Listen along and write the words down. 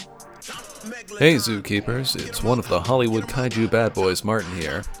Hey zookeepers, it's one of the Hollywood Kaiju Badbois, Martin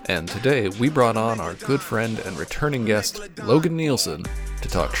here, and today we brought on our good friend and returning guest, Logan Nielson, to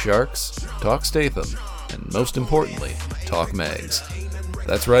talk sharks, talk Statham, and most importantly, talk Megs.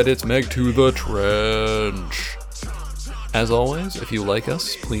 That's right, it's Meg to the Trench. As always, if you like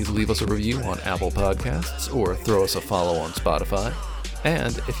us, please leave us a review on Apple Podcasts or throw us a follow on Spotify.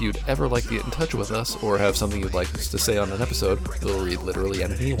 And if you'd ever like to get in touch with us or have something you'd like us to say on an episode, we'll read literally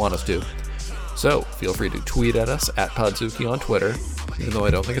anything you want us to. So, feel free to tweet at us at Podzuki on Twitter, even though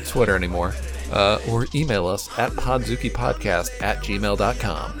I don't think it's Twitter anymore, or email us at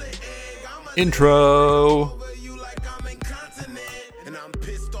podzukipodcast@gmail.com. Intro!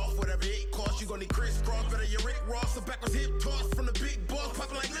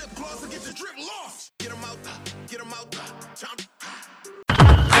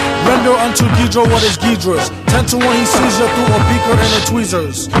 Render unto Ghidra what is Ghidra's. 10 to 1 he sees you through a beaker and a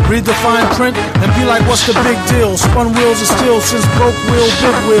tweezers. Read the fine print and be like, what's the big deal? Spun wheels of steel since broke wheel,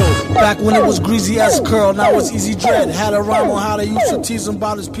 big wheel. Back when it was greasy as curl, now it's easy dread. Had a rhyme on how they used to tease him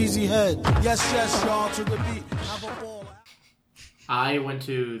about his peasy head. Yes, y'all, to the beat. Have a ball. I went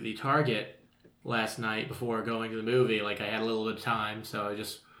to the Target last night before going to the movie. Like, I had a little bit of time, so I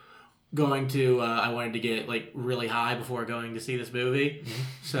just... I wanted to get really high before going to see this movie,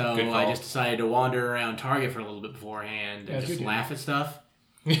 so I just decided to wander around Target for a little bit beforehand and just laugh at stuff.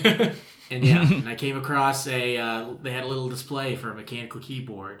 And and I came across they had a little display for a mechanical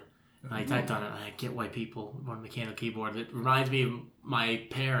keyboard. And I typed on it, I get why people want a mechanical keyboard. It reminds me of my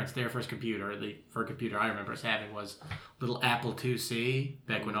parents, their first computer. The first computer I remember us having was little Apple IIc,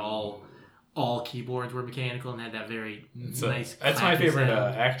 back when all keyboards were mechanical and had that very nice. That's my favorite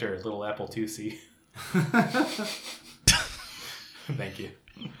actor, Little Apple IIc. Thank you.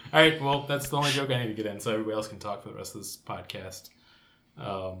 All right, well, that's the only joke I need to get in, so everybody else can talk for the rest of this podcast.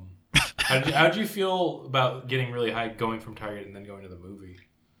 How'd you feel about getting really high, going from Target and then going to the movie?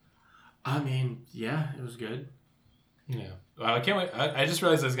 I mean, yeah, it was good. Yeah. I can't wait. I just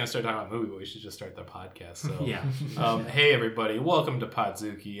realized I was going to start talking about movie, but we should just start the podcast. So, yeah. Hey, everybody. Welcome to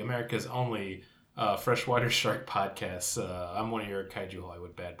Podzuki, America's only freshwater shark podcast. I'm one of your Kaiju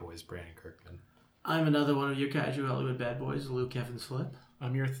Hollywood Badbois, Brandon Kirkman. I'm another one of your Kaiju Hollywood Badbois, Luke Evans Flip.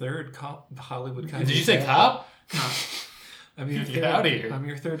 I'm your third Hollywood Kaiju. Did you say cop? I'm your Get out of here. I'm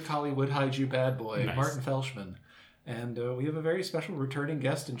your third Hollywood Kaiju Badboy, Nice. Martin Felshman. And we have a very special returning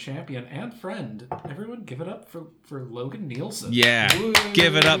guest and champion and friend. Everyone give it up for Logan Nielson. Yeah, Woo.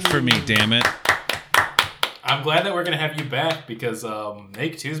 give it up for me, damn it. I'm glad that we're going to have you back because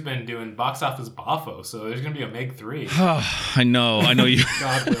Meg 2's been doing box office boffo, so there's going to be a Meg 3. I know you.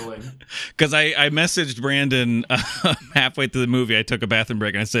 God willing. Because I messaged Brandon halfway through the movie. I took a bathroom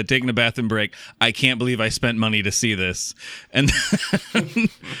break, and I said, taking a bathroom break, I can't believe I spent money to see this. And then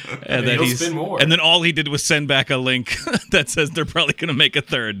spend more. And then all he did was send back a link that says they're probably going to make a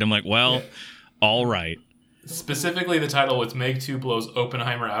third. And I'm like, well, all right. Specifically, the title was Meg 2 blows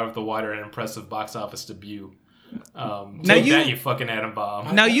Oppenheimer out of the water in an impressive box office debut. You fucking atom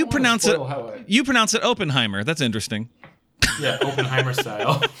bomb. Now you pronounce it. You pronounce it Oppenheimer. That's interesting. Yeah, Oppenheimer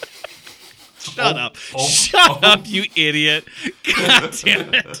style. Shut up! Shut up, you idiot! God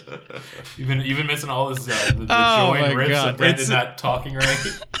damn it! You've been missing all this the join riffs of Brandon not talking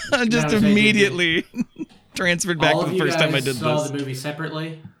right. I just immediately transferred back to the first time I did this. All of you guys saw the movie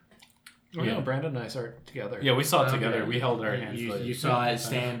separately? Oh, yeah, Brandon and I saw it together. Yeah, we saw it together. We held our hands. You saw it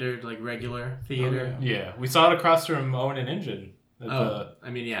standard, regular theater? Oh, yeah, we saw it across from Owen and Engine.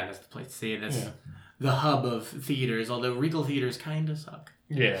 That's the place to see it. That's the hub of theaters, although Regal theaters kind of suck.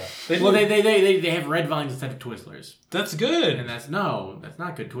 Yeah. They have Red Vines instead of Twizzlers. That's good. And that's not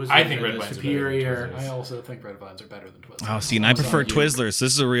good. Twizzlers I think Red Vines superior. are better than I also think Red Vines are better than Twizzlers. Oh, see, and I prefer Twizzlers.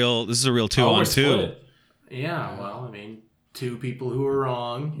 This is a real 2-on-2. Yeah, well, I mean, two people who are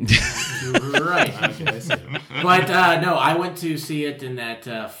wrong, two who are right. Okay, I see. But no, I went to see it in that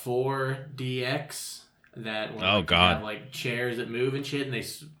 4DX. That one, God! Have, chairs that move and shit, and they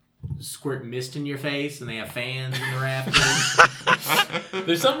squirt mist in your face, and they have fans in the rafters.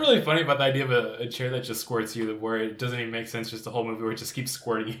 There's something really funny about the idea of a chair that just squirts you, where it doesn't even make sense. Just the whole movie where it just keeps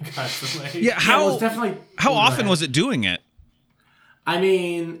squirting you constantly. Yeah, how often was it doing it? I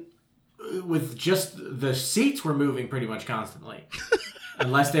mean, with just the seats were moving pretty much constantly,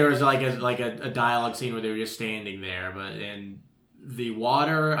 unless there was a dialogue scene where they were just standing there. But in the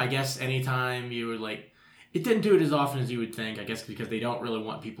water, I guess anytime you were it didn't do it as often as you would think. I guess because they don't really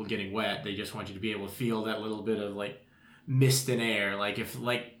want people getting wet. They just want you to be able to feel that little bit of mist and air.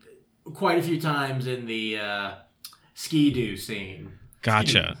 Quite a few times in the Ski-Doo scene.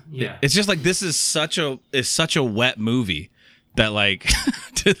 Gotcha. Yeah. It's just this is such a wet movie that like,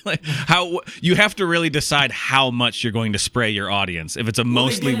 how you have to really decide how much you're going to spray your audience if it's a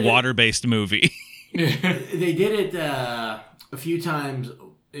mostly water-based movie. They did it a few times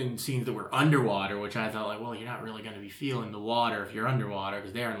in scenes that were underwater, which I thought, like, well, you're not really going to be feeling the water if you're underwater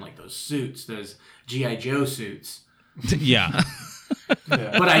because they're in like those suits, those G.I. Joe suits. Yeah.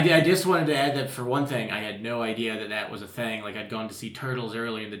 But I just wanted to add that for one thing, I had no idea that was a thing. Like, I'd gone to see Turtles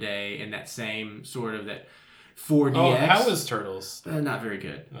early in the day in that same sort of that 4DX. Oh, how was Turtles? Not very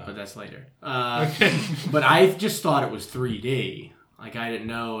good, but that's later. Okay. But I just thought it was 3D. Like, I didn't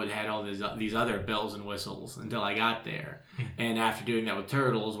know it had all these other bells and whistles until I got there. And after doing that with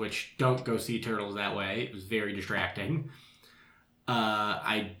Turtles, which don't go see Turtles that way, it was very distracting.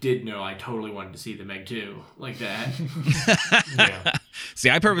 I did know I totally wanted to see the Meg 2 like that. Yeah. See,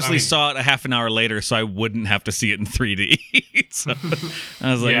 I purposely saw it a half an hour later so I wouldn't have to see it in 3D. So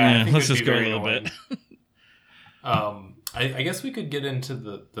I was like, let's just go a little bit. I guess we could get into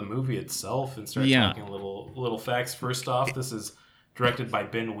the movie itself and start talking little facts. First off, this is directed by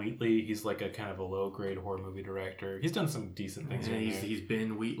Ben Wheatley. He's like a kind of a low-grade horror movie director. He's done some decent things. Yeah, he's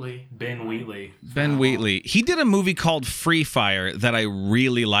Ben Wheatley. Ben Wheatley. Ben Wheatley. He did a movie called Free Fire that I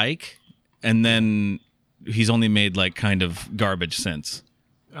really like, and then he's only made like kind of garbage since.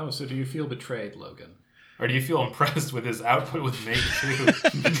 Oh, so do you feel betrayed, Logan? Or do you feel impressed with his output with Meg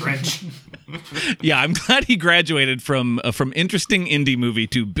 2? Trench. Yeah, I'm glad he graduated from interesting indie movie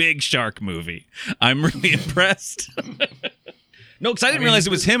to big shark movie. I'm really impressed. No, because I didn't realize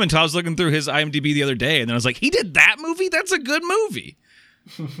it was him until I was looking through his IMDb the other day, and then I was like, he did that movie? That's a good movie.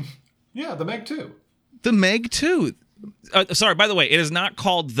 Yeah, The Meg 2. The Meg 2. Sorry, by the way, it is not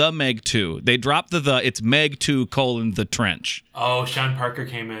called The Meg 2. They dropped the. It's Meg 2: The Trench. Oh, Sean Parker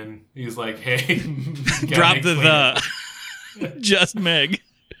came in. He was like, hey. Drop the. Just Meg.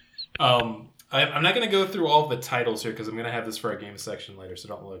 I'm not going to go through all of the titles here because I'm going to have this for our game section later, so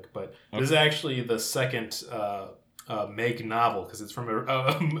don't look. But this is actually the second Meg novel because it's from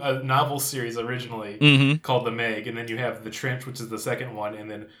a novel series originally called The Meg, and then you have The Trench, which is the second one,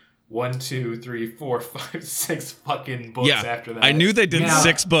 and then 1, 2, 3, 4, 5, 6 fucking books after that. I knew they did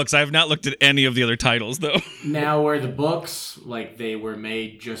 6 books. I have not looked at any of the other titles though. Now, were the books like they were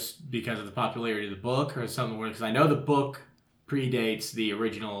made just because of the popularity of the book, or something? Because I know the book predates the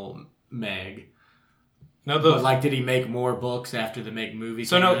original Meg. No, but like, did he make more books after the Meg movie?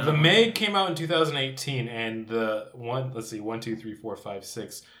 So no, the Meg came out in 2018, and the 1, 2, 3, 4, 5,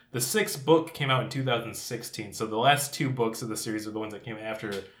 6. The 6th book came out in 2016. So the last 2 books of the series are the ones that came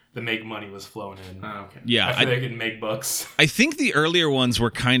after the Meg money was flowing in. Oh, okay. Yeah, after they could make books. I think the earlier ones were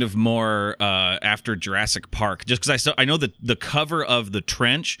kind of more after Jurassic Park, just because I know that the cover of The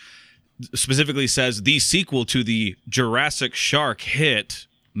Trench specifically says the sequel to the Jurassic Shark hit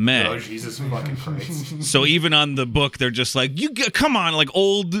Meg. Oh, Jesus fucking Christ. So even on the book, they're just like, come on, like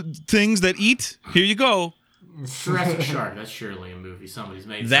old things that eat. Here you go. Jurassic Shark, that's surely a movie somebody's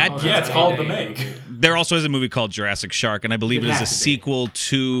made. That it's called The Meg. There also is a movie called Jurassic Shark, and I believe it is a sequel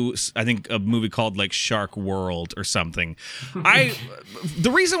to, I think, a movie called like Shark World or something.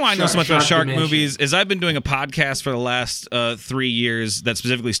 The reason why I know so much about shark movies is I've been doing a podcast for the last 3 years that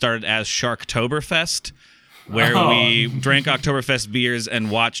specifically started as Sharktoberfest, where we drank Oktoberfest beers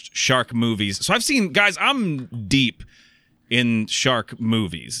and watched shark movies. So I've seen, guys, I'm deep in shark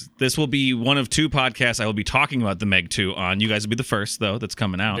movies. This will be one of 2 podcasts I will be talking about the Meg 2 on. You guys will be the first, though, that's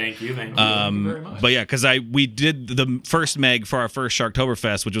coming out. Thank you very much. But yeah, because we did the first Meg for our first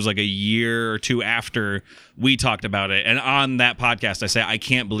Sharktoberfest, which was like a year or 2 after we talked about it. And on that podcast, I say, I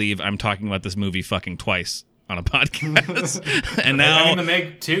can't believe I'm talking about this movie fucking twice on a podcast. And now the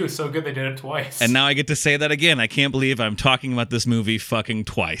Meg 2, so good they did it twice. And now I get to say that again. I can't believe I'm talking about this movie fucking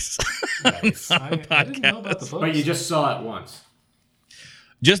twice. Nice. I didn't know about the books. But you just saw it once.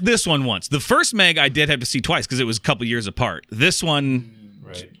 Just this one once. The first Meg I did have to see twice because it was a couple years apart. This one,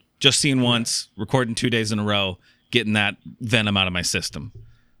 just seen once, recording 2 days in a row, getting that venom out of my system.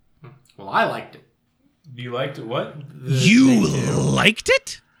 Well, I liked it. You liked it? What? You liked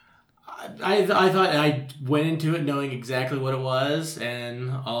it? I thought I went into it knowing exactly what it was, and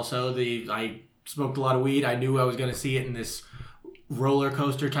also I smoked a lot of weed. I knew I was going to see it in this roller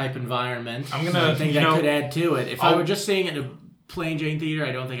coaster type environment. I'm gonna I think that could add to it. If I were just seeing it in a plain Jane theater,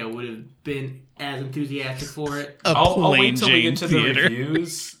 I don't think I would have been as enthusiastic for it. I'll wait till we get to the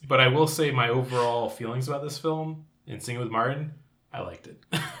reviews, but I will say my overall feelings about this film and seeing it with Martin, I liked it.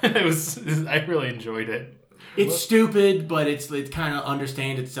 I really enjoyed it. It's stupid, but it kind of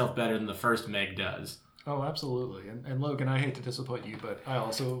understands itself better than the first Meg does. Oh, absolutely. And Logan, I hate to disappoint you, but I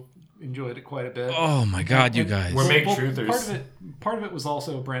also enjoyed it quite a bit. Oh my God, you guys! We're make truthers. Part of it was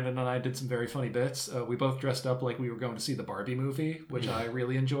also Brandon and I did some very funny bits. We both dressed up like we were going to see the Barbie movie, which I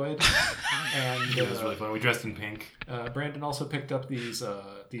really enjoyed. And it was really fun. We dressed in pink. Brandon also picked up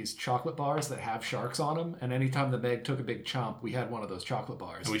these chocolate bars that have sharks on them, and anytime the Meg took a big chomp, we had one of those chocolate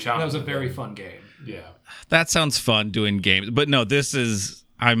bars. And that was a very fun game. Yeah, that sounds fun doing games, but no, this is.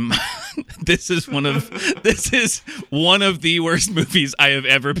 This is one of the worst movies I have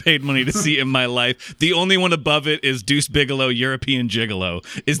ever paid money to see in my life. The only one above it is Deuce Bigalow, European Gigolo.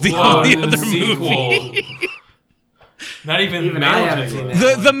 Is the only other movie. Not even I haven't seen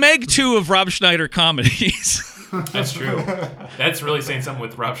that. The Meg 2 of Rob Schneider comedies. That's true. That's really saying something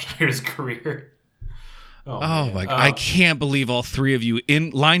with Rob Schneider's career. Oh my God! I can't believe all three of you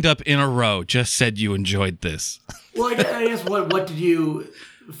lined up in a row just said you enjoyed this. Well, I guess what did you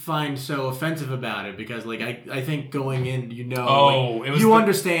find so offensive about it? Because I think going in, you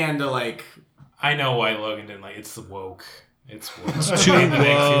understand the I know why Logan didn't like it's woke. It's woke. It's too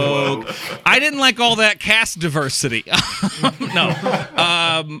woke. I didn't like all that cast diversity. No,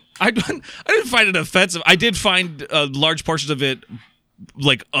 I didn't find it offensive. I did find large portions of it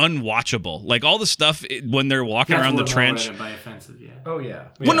unwatchable. Like all the stuff when they're walking around the trench. By offensive, yeah. Oh yeah.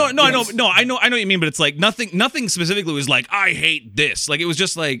 Well, no, I know what you mean, but it's like nothing specifically was like I hate this. Like it was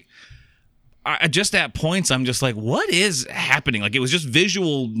just like, just at points I'm just like, what is happening? Like it was just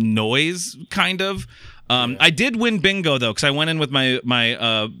visual noise, kind of. I did win bingo though, because I went in with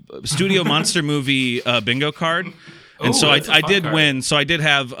my Studio Monster movie bingo card, and so I did card. Win. So I did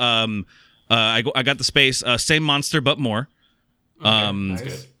have I got the space same monster but more.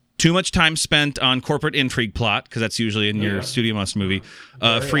 Nice. Too much time spent on corporate intrigue plot, because that's usually in your Studio Monster movie.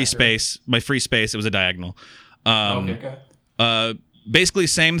 Free space. My free space, it was a diagonal. Basically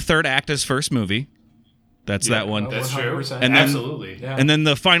same third act as first movie. That's that one. That's true. And then, absolutely. Yeah. And then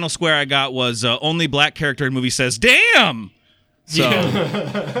the final square I got was only black character in movie says, damn! So, what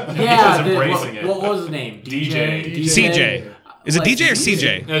was his name? DJ? CJ. Is it DJ or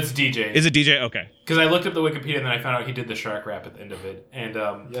CJ? No, it's DJ. Is it DJ? Okay. Because I looked up the Wikipedia and then I found out he did the shark rap at the end of it. And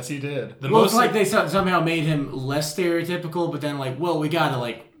yes, he did. It's like they somehow made him less stereotypical, but then we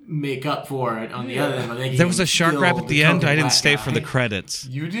gotta make up for it on the other end. There was a shark rap at the end. I didn't stay for the credits.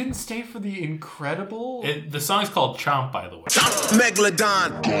 You didn't stay for the incredible. The song's called Chomp, by the way.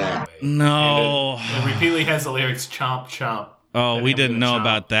 Megalodon. No. It repeatedly has the lyrics Chomp Chomp. Oh, we didn't know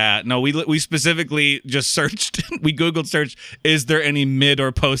about that. No, we specifically just searched. We Googled search. Is there any mid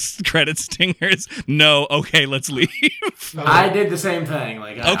or post credit stingers? No. Okay, let's leave. I did the same thing.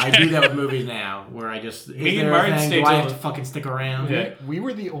 I do that with movies now, where I just me and Martin stayed. Do I have to fucking stick around? Yeah. We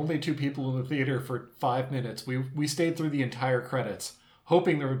were the only two people in the theater for 5 minutes. We stayed through the entire credits,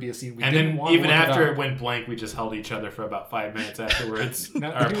 hoping there would be a scene. And then even after it went blank, we just held each other for about 5 minutes afterwards.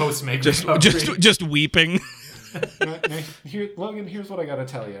 Our post make just weeping. Logan, here's what I gotta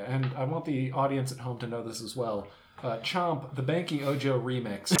tell you, and I want the audience at home to know this as well. Chomp, the Banky Ojo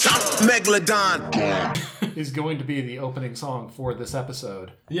remix, Megalodon, is going to be the opening song for this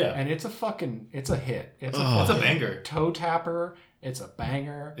episode. Yeah, and it's a hit. It's a banger. Toe tapper. It's a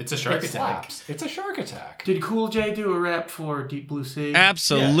banger. It's a shark attack. It's a shark attack. Did Cool J do a rap for Deep Blue Sea?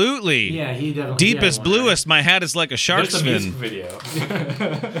 Absolutely. Yeah, he definitely. Deepest, bluest, my hat is like a shark's fin. There's a music video.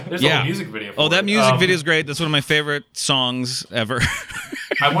 There's a music video for that music video is great. That's one of my favorite songs ever.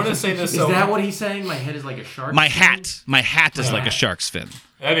 I want to say this. Is that what he's saying? My head is like a shark's My fin? hat is like a shark's fin.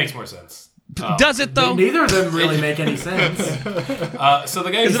 That makes more sense. Does it though? Neither of them really make any sense. So the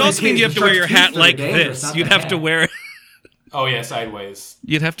guy. Because it also means you have to wear your hat like this. You'd have to wear it. Oh yeah, sideways.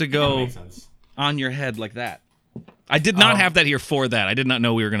 You'd have to go on your head like that. I did not have that here for that. I did not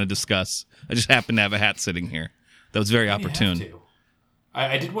know we were going to discuss. I just happened to have a hat sitting here. That was very opportune.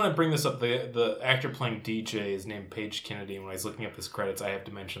 I did want to bring this up. The actor playing DJ is named Paige Kennedy. And when I was looking up his credits, I have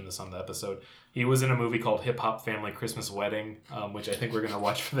to mention this on the episode. He was in a movie called Hip Hop Family Christmas Wedding, which I think we're going to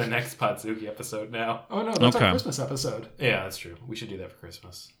watch for the next Podzuki episode now. Oh no, that's our Christmas episode. Yeah, that's true. We should do that for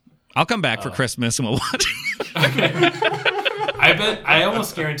Christmas. I'll come back for Christmas and we'll watch it. Okay. I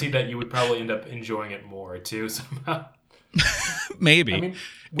almost guaranteed that you would probably end up enjoying it more too somehow. Maybe. I mean,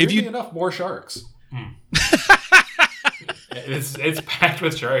 weirdly enough, more sharks. It's packed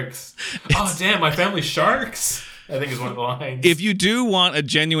with sharks. Oh damn, my family's sharks. I think is one of the lines. If you do want a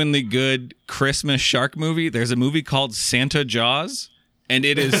genuinely good Christmas shark movie, there's a movie called Santa Jaws, and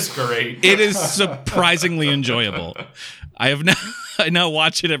it is great. It is surprisingly enjoyable. I now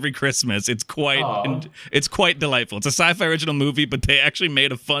watch it every Christmas. It's quite delightful. It's a sci-fi original movie, but they actually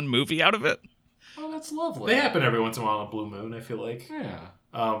made a fun movie out of it. Oh, that's lovely. They happen every once in a while on a blue moon, I feel like. Yeah.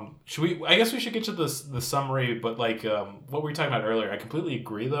 Should we? I guess we should get to the summary, but like what we were talking about earlier, I completely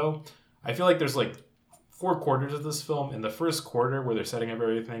agree. Though I feel like there's like 4 quarters of this film. In the first quarter, where they're setting up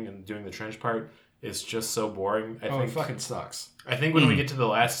everything and doing the trench part, is just so boring. I think it fucking sucks. I think when we get to the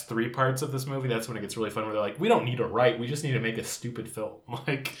last 3 parts of this movie, that's when it gets really fun. Where they're like, we don't need to write, we just need to make a stupid film.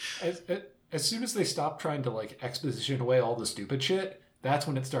 Like, as soon as they stop trying to like exposition away all the stupid shit, that's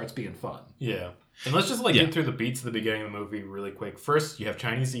when it starts being fun. Yeah. And let's just get through the beats at the beginning of the movie really quick. First, you have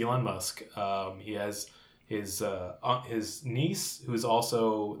Chinese Elon Musk. He has his niece, who's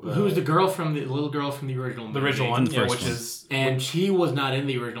also who's the little girl from the original movie. The original one, and he was not in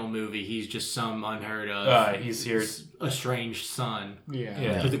the original movie. He's just some unheard of. He's here, estranged son.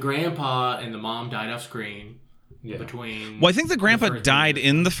 Yeah. Because the grandpa and the mom died off screen. Yeah. Well, I think the grandpa died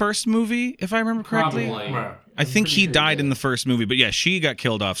in the first movie, if I remember correctly. Probably. I think he died in the first movie, but yeah, she got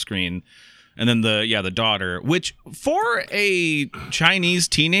killed off screen. And then the daughter, which for a Chinese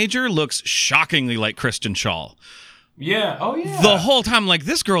teenager looks shockingly like Kristen Schaal. Yeah. Oh, yeah. The whole time, like,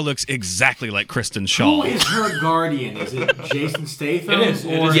 this girl looks exactly like Kristen Schaal. Who is her guardian? Is it Jason Statham? It is.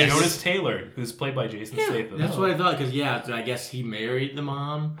 Or yes. Jonas Taylor, who's played by Jason Statham. That's what I thought, because, I guess he married the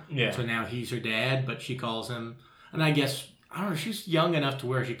mom. Yeah. So now he's her dad, but she calls him, and I guess, I don't know, she's young enough to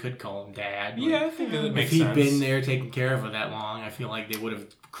where she could call him dad. Yeah, I think that would make sense. sense. If he'd been there taking care of her that long, I feel like they would have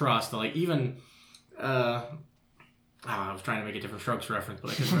crossed the, like, even... I was trying to make a different Strokes reference, but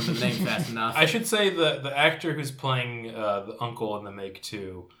I couldn't remember the name fast enough. I should say the actor who's playing the uncle in the Meg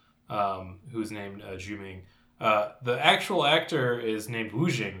 2, who's named Zhu Ming. The actual actor is named Wu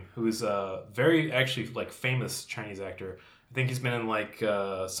Jing, who's a very actually like famous Chinese actor. I think he's been in like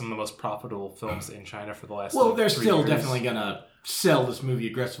some of the most profitable films in China for the last. Well, they're 3 still years. Definitely gonna sell this movie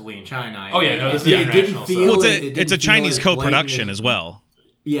aggressively in China. Oh yeah, no, this is international. It's a Chinese co-production as well.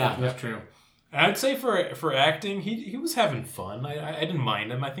 Yeah, that's true. I'd say for acting, he was having fun. I didn't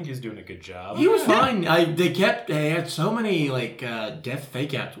mind him. I think he was doing a good job. He was fine. They had so many like death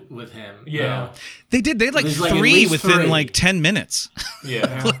fake outs with him. Yeah, they did. They had like 3 within like 10 minutes.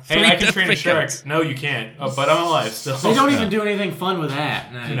 Yeah. Hey, I can train a shark. No, you can't. Oh, but I'm alive still. They don't even do anything fun with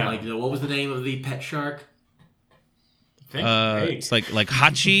that. No. Like, what was the name of the pet shark? It's like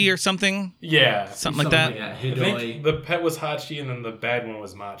Hachi or something. Yeah, something like that. I think the pet was Hachi, and then the bad one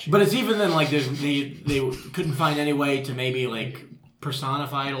was Machi. But it's even then like they couldn't find any way to maybe like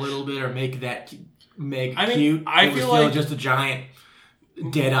personify it a little bit or make that cute. I feel like just a giant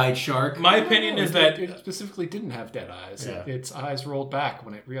dead-eyed shark. My opinion is that it specifically didn't have dead eyes. Yeah. Its eyes rolled back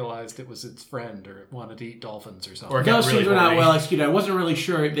when it realized it was its friend or it wanted to eat dolphins or something. Or those things are not well executed. I wasn't really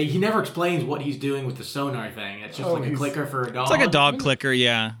sure. He never explains what he's doing with the sonar thing. It's just like a clicker for a dog. It's like a dog clicker,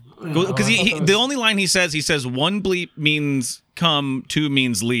 yeah. Because the only line he says 1 bleep means come, 2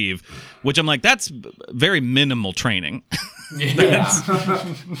 means leave, which I'm like, that's very minimal training. Yeah.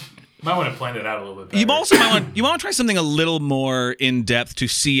 Might want to plan it out a little bit better. You also want to try something a little more in depth to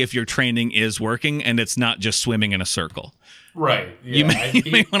see if your training is working and it's not just swimming in a circle. Right. Yeah.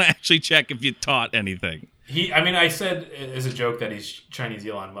 You may want to actually check if you taught anything. I said as a joke that he's Chinese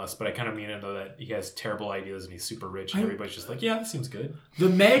Elon Musk, but I kind of mean it though that he has terrible ideas and he's super rich and everybody's just like, yeah, that seems good. The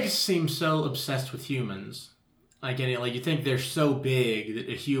Megs seem so obsessed with humans. Like you think they're so big that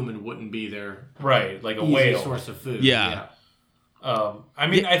a human wouldn't be their like a whale source of food. Yeah.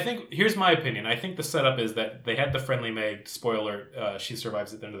 I think here's my opinion. I think the setup is that they had the friendly Meg. Spoiler: she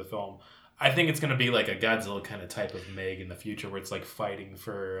survives at the end of the film. I think it's going to be like a Godzilla kind of type of Meg in the future, where it's like fighting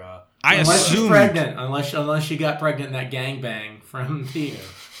for. Unless she's pregnant, unless she got pregnant in that gangbang from the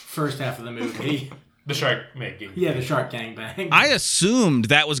first half of the movie. The shark Meg. Yeah, the shark gangbang. I assumed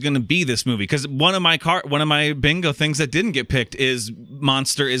that was going to be this movie because one of my bingo things that didn't get picked is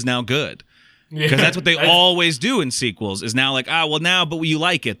monster is now good. Because that's what they always do in sequels. Is now like, but you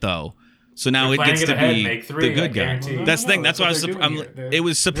like it though, so now it gets to be the good guy. That's the thing. That's why it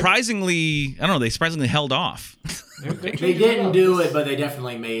was surprisingly. I don't know. They surprisingly held off. They didn't do it, but they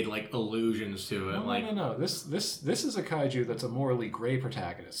definitely made like allusions to it. No. This is a kaiju that's a morally gray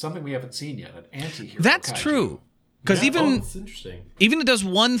protagonist. Something we haven't seen yet. An anti-hero. That's kaiju. True. Because it's interesting. Even it does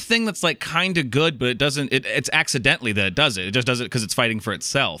one thing that's like kind of good, but it doesn't. It's accidentally that it does it. It just does it because it's fighting for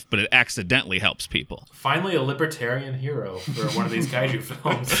itself, but it accidentally helps people. Finally, a libertarian hero for one of these kaiju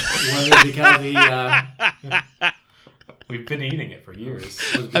films. Because we've been eating it for years.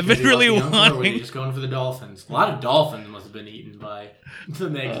 I've been really wanting. Just going for the dolphins. A lot of dolphins must have been eaten by the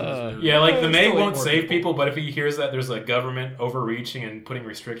Meg in this movie. Yeah, like the Meg won't save people, but if he hears that there's a government overreaching and putting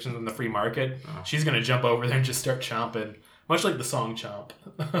restrictions on the free market, she's gonna jump over there and just start chomping. much like the song Chomp.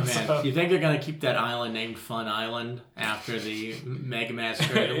 Man, you think they're gonna keep that island named Fun Island after the Mega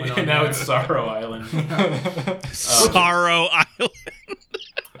Massacre that went on? Now it's Sorrow Island. Sorrow Island.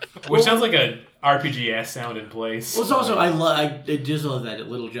 Which sounds like a RPG-ass sound in place. Well, it's also I just love that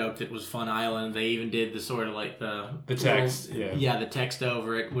little joke that was Fun Island. They even did the sort of like the text, yeah, the text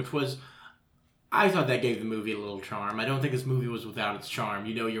over it, which was. I thought that gave the movie a little charm. I don't think this movie was without its charm.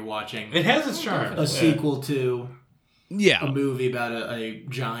 You know, you're watching. It has its charm. A sequel to. Yeah. A movie about a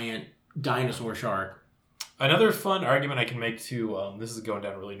giant dinosaur shark. Another fun argument I can make too. This is going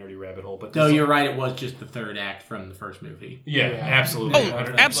down a really nerdy rabbit hole, but no, you're right. It was just the third act from the first movie. Yeah, absolutely.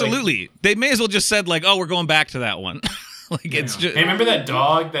 Oh, absolutely. They may as well just said like, "Oh, we're going back to that one." It's just. Hey, remember that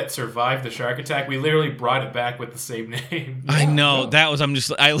dog that survived the shark attack? We literally brought it back with the same name. I know that was.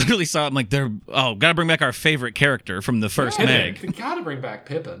 I literally saw it. I'm like, gotta bring back our favorite character from the first Meg. They gotta bring back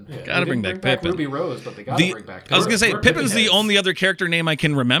Pippin. Yeah. Gotta bring back Pippin. Ruby Rose, but they gotta bring back Pippin. I was gonna say Pippin's the only other character name I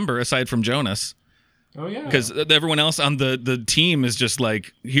can remember aside from Jonas. Oh yeah. Because everyone else on the team is just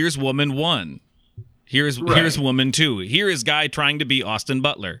like, here's woman 1, here's woman 2, here is guy trying to be Austin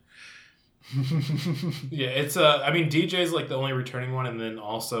Butler. Yeah, it's I mean, DJ's like the only returning one, and then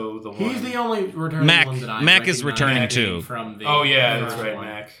also the one. He's the only returning one that I Mac is returning too. From the that's right, one.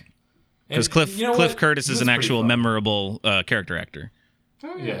 Mac. Because Cliff Curtis is an actual memorable character actor.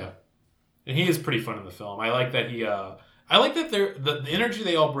 Oh, yeah, and he is pretty fun in the film. I like that he. I like that the energy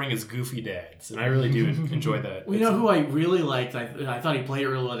they all bring is goofy dads, and I really do enjoy that. Well, you know who I really liked? I thought he played it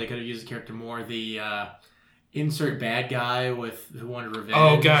really well. They could have used the character more. The insert bad guy who wanted revenge.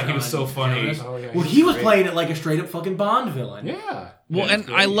 Oh god, he was so funny. Oh, yeah, well, he was playing it like a straight up fucking Bond villain. Yeah. Well, and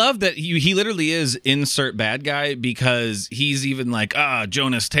I love that he literally is insert bad guy because he's even like,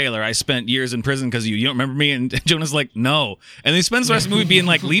 Jonas Taylor, I spent years in prison because you don't remember me? And Jonas like, no. And he spends the rest of the movie being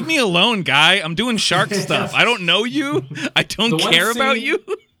like, leave me alone, guy. I'm doing shark stuff. I don't know you. I don't care about you.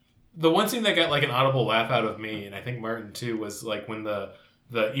 The one scene that got like an audible laugh out of me, and I think Martin too, was like when the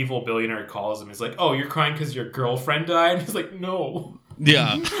evil billionaire calls him. He's like, "Oh, you're crying because your girlfriend died?" And he's like, "No."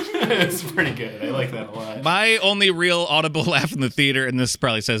 Yeah. It's pretty good. I like that a lot. My only real audible laugh in the theater, and this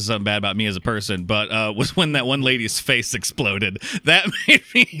probably says something bad about me as a person, but was when that one lady's face exploded. That made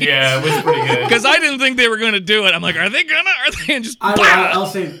me... Yeah, it was pretty good. Because I didn't think they were going to do it. I'm like, are they gonna? Are they? And just... I'll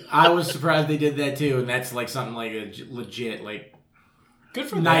say, I was surprised they did that too, and that's like something like a legit, like... Good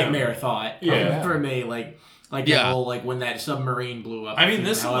for nightmare them. thought. Yeah. For me, like that whole, like when that submarine blew up. I mean,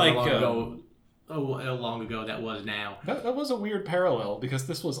 this is like... how long ago that was now. That was a weird parallel because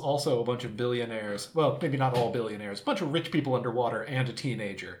this was also a bunch of billionaires. Well, maybe not all billionaires. A bunch of rich people underwater and a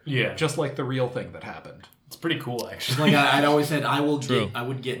teenager. Yeah. Just like the real thing that happened. It's pretty cool, actually. Like I'd always said, I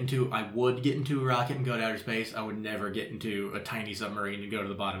would get into a rocket and go to outer space. I would never get into a tiny submarine and go to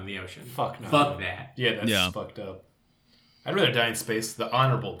the bottom of the ocean. Fuck no. Fuck that. Yeah, that's fucked up. I'd rather die in space, the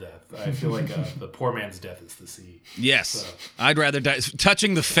honorable death. I feel like the poor man's death is the sea. Yes. So. I'd rather die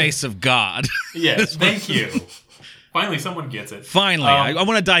touching the face of God. Yes, thank you. Finally, someone gets it. Finally. I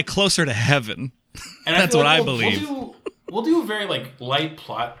want to die closer to heaven. And that's what I believe. We'll do a very light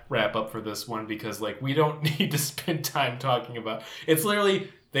plot wrap up for this one because we don't need to spend time talking about. It's literally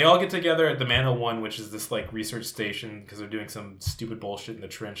they all get together at the Mana One, which is this research station because they're doing some stupid bullshit in the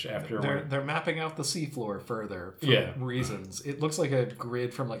trench after. They're mapping out the seafloor further for reasons. It looks like a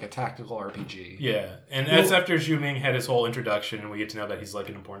grid from a tactical RPG. Yeah, and that's after Zhu Ming had his whole introduction, and we get to know that he's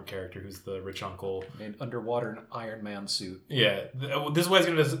an important character who's the rich uncle. An underwater Iron Man suit. Yeah, this is what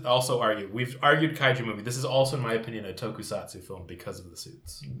I was going to also argue. We've argued kaiju movie. This is also, in my opinion, a tokusatsu film because of the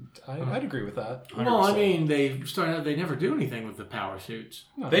suits. I'd agree with that. 100%. Well, I mean, they never do anything with the power suits.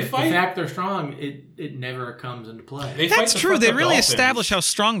 No, they fight. The fact they're strong, it never comes into play. That's true. They really establish how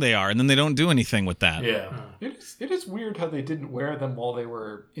strong they are, and then they don't do anything with that. Yeah. It is weird how they didn't wear them while they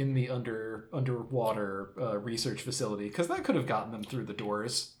were in the underwater research facility, because that could have gotten them through the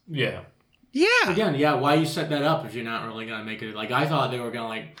doors. Yeah. Yeah. Again, why you set that up if you're not really going to make it... I thought they were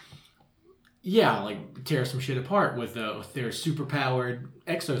going to, tear some shit apart with their super-powered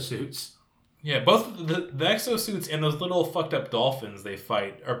exosuits. Yeah, both the exosuits and those little fucked up dolphins they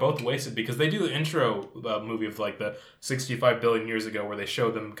fight are both wasted because they do the intro movie of the 65 billion years ago where they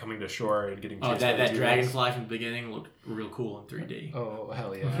show them coming to shore and getting chased. That dragonfly from the beginning looked real cool in 3D. Oh,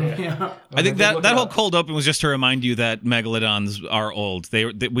 hell yeah. Yeah. I think that whole cold open was just to remind you that megalodons are old.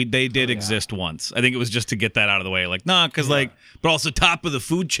 They did exist once. I think it was just to get that out of the way. But also top of the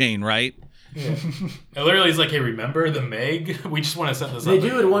food chain, right? Yeah. And literally, he's like, "Hey, remember the Meg? We just want to set this up." They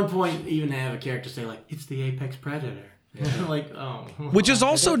do at one point even have a character say, "It's the apex predator." Like, oh. Which is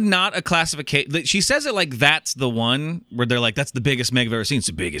also not a classification. She says it like that's the one where they're like, that's the biggest Meg I've ever seen. It's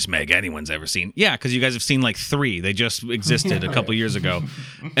the biggest Meg anyone's ever seen. Yeah, because you guys have seen like 3. They just existed a couple years ago.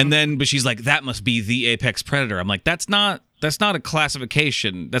 And then, but she's like, that must be the apex predator. I'm like, that's not a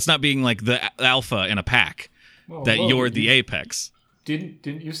classification. That's not being like the alpha in a pack. You're the apex. Didn't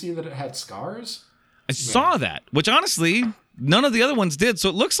you see that it had scars? I saw that, which honestly, none of the other ones did. So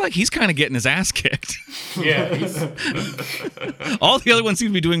it looks like he's kind of getting his ass kicked. Yeah. All the other ones seem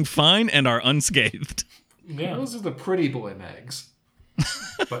to be doing fine and are unscathed. Yeah. Those are the pretty boy Megs.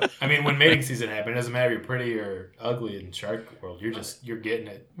 But I mean, when mating season happened, it doesn't matter if you're pretty or ugly in shark world. You're getting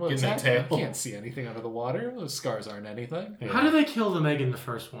it. Well, getting that tail. You can't see anything out of the water. Those scars aren't anything. Yeah. How do they kill the Meg in the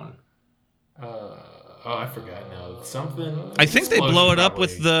first one? Oh, I forgot now. Something. I think they blow it up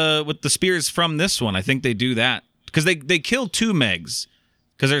probably. with the spears from this one. I think they do that because they kill 2 Megs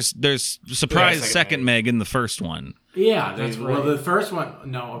because there's surprise second Meg in the first one. Yeah, That's well, right. the first one.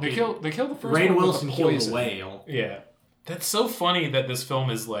 No, okay. They kill the first Rainn one Wilson with killed poison. the whale. Yeah. That's so funny that this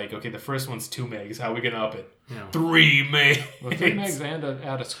film is like, okay, the first one's 2 Megs. How are we gonna up it? Yeah. 3 Megs. Well, 3 Megs and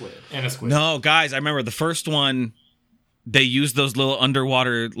a squid. And a squid. No, guys, I remember the first one. They use those little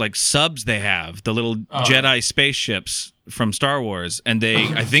underwater like subs they have, the little Jedi spaceships from Star Wars, and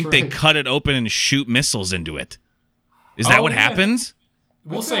I think they cut it open and shoot missiles into it. Is that what happens?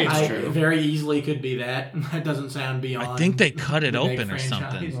 We'll say it's true. It very easily could be that. That doesn't sound beyond. I think they cut it the Meg open or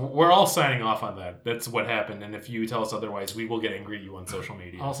franchise. something. We're all signing off on that. That's what happened. And if you tell us otherwise, we will get angry at you on social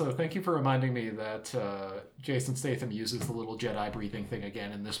media. Also, thank you for reminding me that Jason Statham uses the little Jedi breathing thing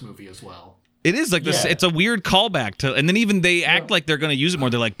again in this movie as well. It is like this. Yeah. It's a weird callback to, and then even they act like they're going to use it more.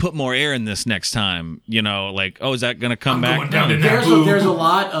 They're like, put more air in this next time. You know, like, oh, is that going to come back? Going down to There's a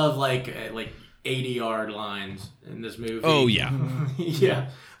lot of like 80-yard lines in this movie. Oh yeah. Yeah,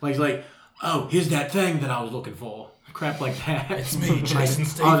 like oh, here's that thing that I was looking for. Crap like that. It's me, Jason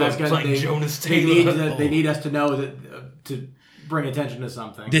Statham, that's good. playing They- Jonas They Taylor. need us to know that to bring attention to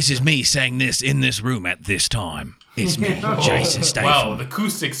something. This is me saying this in this room at this time. It's me, Jason Statham. Wow, the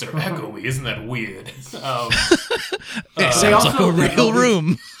acoustics are echoey. Isn't that weird? It They sounds like also- a real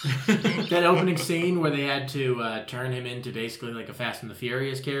room. That opening scene where they had to turn him into basically like a Fast and the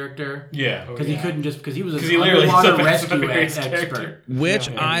Furious character. Yeah. Because he couldn't because he was an he literally is underwater a Fast and rescue Furious expert. character. Which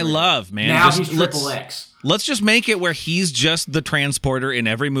I love, man. Now Just he's triple X. Let's just make it where he's just the transporter in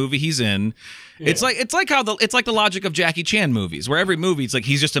every movie he's in. It's like the logic of Jackie Chan movies, where every movie it's like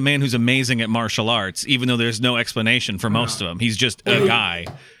he's just a man who's amazing at martial arts, even though there's no explanation for most of them. He's just a guy.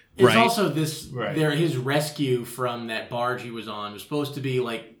 It's Right. also this. Right. His rescue from that barge he was on was supposed to be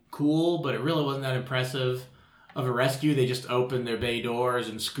like cool, but it really wasn't that impressive of a rescue. They just opened their bay doors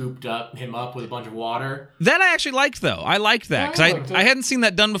and scooped him up with a bunch of water. That I actually liked, though. I liked that Yeah, I because liked it. I hadn't seen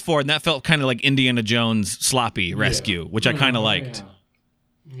that done before, and that felt kind of like Indiana Jones sloppy rescue, which I kind of liked.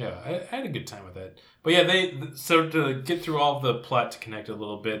 Yeah, I had a good time with that. But yeah, so to get through all the plot to connect it a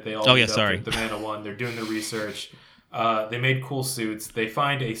little bit, they all Oh, yeah, meet up sorry. at the Man of One. They're doing the research. They made cool suits. They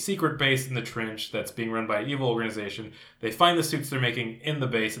find a secret base in the trench that's being run by an evil organization. They find the suits they're making in the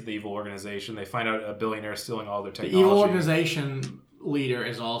base at the evil organization. They find out a billionaire is stealing all their The technology. evil organization leader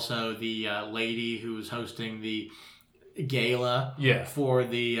is also the lady who's hosting the gala for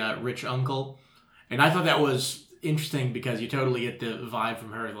the rich uncle. And I thought that was interesting because you totally get the vibe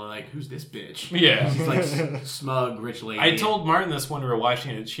from her, like, who's this bitch? Yeah. She's like smug, rich lady. I told Martin this when we were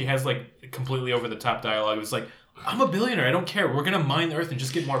watching it. She has like completely over the top dialogue. It was like, I'm a billionaire. I don't care. We're going to mine the earth and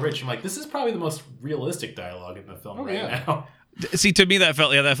just get more rich. I'm like, this is probably the most realistic dialogue in the film now. See, to me, that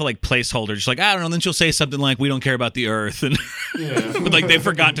felt like placeholder. Just like, I don't know. Then she'll say something like, we don't care about the earth. And but like they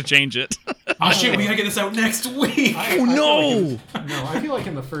forgot to change it. Oh, shit. We got to get this out next week. I feel like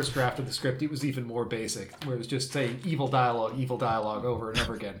in the first draft of the script, it was even more basic, where it was just saying evil dialogue over and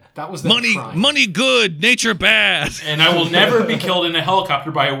over again. That was them trying. Money good, nature bad. And I will never be killed in a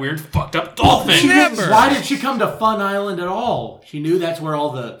helicopter by a weird fucked up dolphin. Why did she come to Fun Island at all? She knew that's where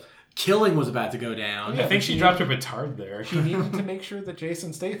all the killing was about to go down. I think she dropped her petard there. She needed to make sure that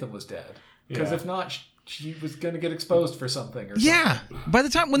Jason Statham was dead. Because if not, she was going to get exposed for something. Yeah. By the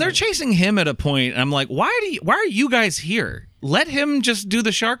time when they're chasing him at a point, I'm like, why are you guys here? Let him just do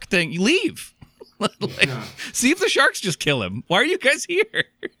the shark thing. Leave. See if the sharks just kill him. Why are you guys here?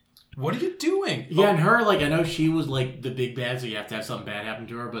 What are you doing? Yeah, and her, like, I know she was, like, the big bad, so you have to have something bad happen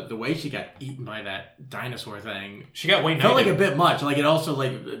to her, but the way she got eaten by that dinosaur thing... She got Wayne felt Knighted. like a bit much. Like, it also,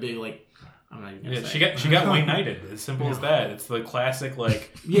 like, big, like... I'm not even gonna say. She got Wayne Knighted. As simple as that. It's the classic,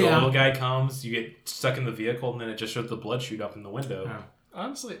 like, the little guy comes, you get stuck in the vehicle, and then it just shows the blood shoot up in the window.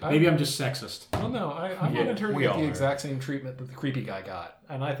 Honestly, Maybe I'm just sexist. Well, no, I wanted her to get the exact same treatment that the creepy guy got.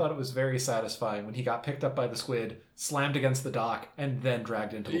 And I thought it was very satisfying when he got picked up by the squid, slammed against the dock, and then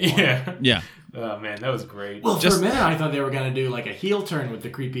dragged into the water. Yeah. Oh, man, that was great. Well, for a minute, I thought they were going to do like a heel turn with the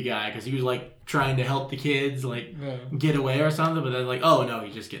creepy guy because he was like trying to help the kids get away or something. But then like, oh no,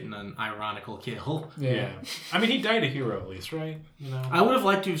 he's just getting an ironical kill. Yeah. I mean, he died a hero at least, right? You know? I would have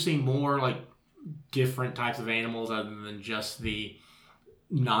liked to have seen more like different types of animals other than just the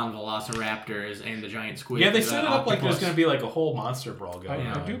non-velociraptors and the giant squid. Yeah, they set it up like there's going to be like a whole monster brawl going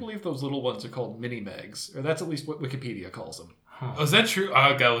on. I do believe those little ones are called mini-megs, or that's at least what Wikipedia calls them. Huh. Oh, is that true?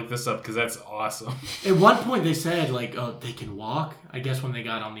 I gotta look this up because that's awesome. At one point they said like, oh, they can walk. I guess when they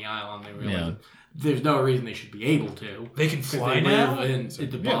got on the island they realized there's no reason they should be able to. They can fly they now? Live at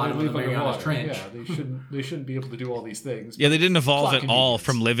the bottom of the Marianas Trench. Yeah, they shouldn't be able to do all these things. Yeah, they didn't evolve at all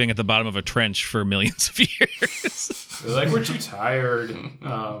from living at the bottom of a trench for millions of years. They're like, we're too tired.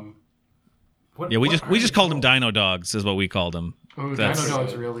 We just called them Dino Dogs, is what we called them. Oh, Dino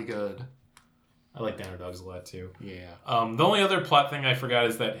Dog's really good. I like Dino Dogs a lot too. Yeah. The only other plot thing I forgot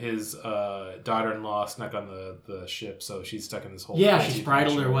is that his daughter-in-law snuck on the ship, so she's stuck in this whole. Yeah, she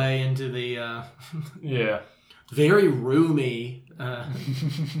bridled her way into the. Very roomy.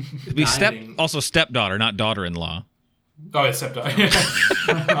 Stepdaughter, not daughter-in-law. Oh, it's stepdaughter.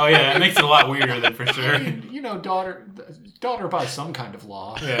 Oh yeah, it makes it a lot weirder than for sure. You know, daughter by some kind of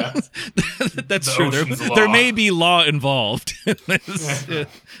law. Yeah, that's true. There may be law involved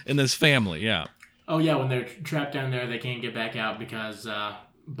in this family. Yeah. Oh yeah, when they're trapped down there, they can't get back out because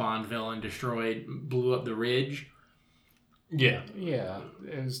Bond villain blew up the ridge. Yeah. Yeah,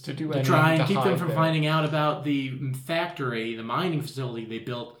 is to do to try and keep them from finding out about the factory, the mining facility they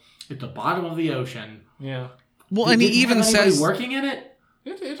built at the bottom of the ocean. Yeah. Well, and he even says working in it.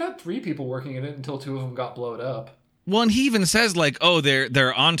 It had 3 people working in it until 2 of them got blown up. Well, and he even says like, "Oh,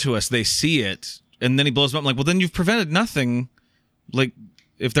 they're onto us. They see it," and then he blows them up. I'm like, well, then you've prevented nothing. Like,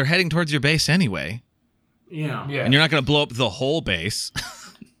 if they're heading towards your base anyway, yeah, and you're not going to blow up the whole base.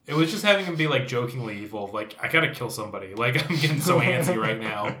 It was just having him be like jokingly evil, like I gotta kill somebody. Like I'm getting so antsy right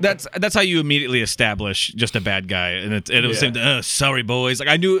now. That's how you immediately establish just a bad guy, and it was saying, "Sorry, boys." Like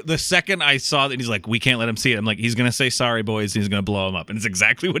I knew the second I saw that he's like, "We can't let him see it." I'm like, he's gonna say, "Sorry, boys," and he's gonna blow him up, and it's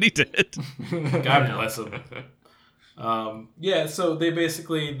exactly what he did. God bless him. So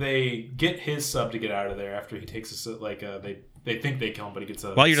they get his sub to get out of there after he takes a they think they kill him, but he gets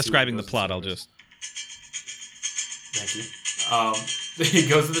a. While you're describing the plot, I'll just. Thank you. He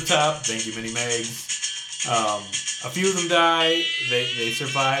goes to the top. Thank you, Mini Megs. A few of them die. They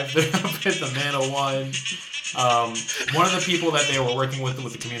survive. They're up at the Man One. One of the people that they were working with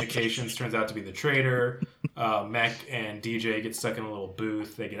the communications turns out to be the traitor. Mac and DJ get stuck in a little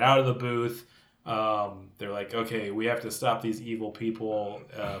booth. They get out of the booth. They're like, okay, we have to stop these evil people,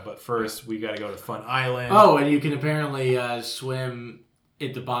 but first we got to go to Fun Island. Oh, and you can apparently swim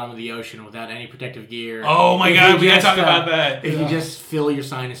at the bottom of the ocean without any protective gear. Oh my God, we gotta talk about that. If you just fill your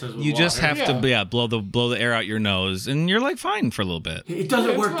sinuses with water. You just have to blow the air out your nose, and you're like fine for a little bit. It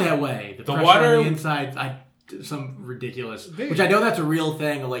doesn't work that way. The pressure water on the inside, some ridiculous. Which I know that's a real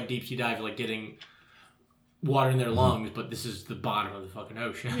thing of like deep sea dive, like getting water in their lungs, but this is the bottom of the fucking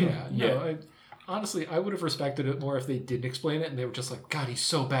ocean. Yeah. Honestly, I would have respected it more if they didn't explain it and they were just like, God, he's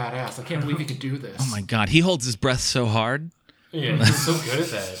so badass. I can't believe he could do this. Oh my God, he holds his breath so hard. Yeah, he's so good at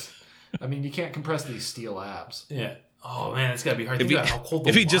that. I mean, you can't compress these steel abs. Yeah. Oh man, it's gotta be hard. Think about how cold the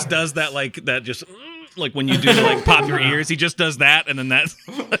if he water just does that, like that, just like when you do like pop your ears, he just does that, and then that's.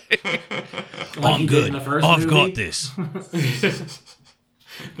 I'm good. I've got this.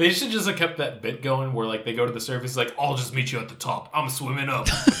 They should just have kept that bit going where like they go to the surface, like I'll just meet you at the top. I'm swimming up.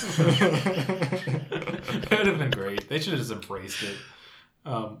 That would have been great. They should have just embraced it.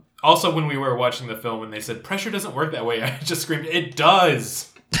 Also, when we were watching the film and they said pressure doesn't work that way, I just screamed, "It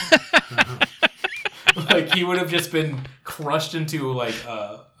does!" Like he would have just been crushed into like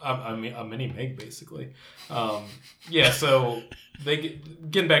a mini Meg, basically. So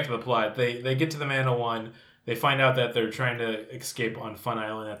getting back to the plot, they get to the Man One. They find out that they're trying to escape on Fun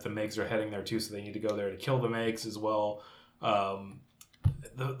Island, that the Megs are heading there too, so they need to go there to kill the Megs as well.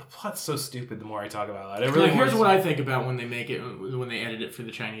 The plot's so stupid the more I talk about it. Here's what I think about when they edit it for the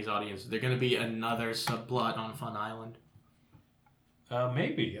Chinese audience. They're going to be another subplot on Fun Island.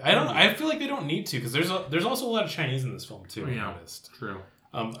 Maybe. I feel like they don't need to, because there's also a lot of Chinese in this film too. Yeah, true.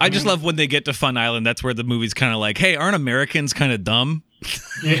 I just love when they get to Fun Island. That's where the movie's kind of like, hey, aren't Americans kind of dumb?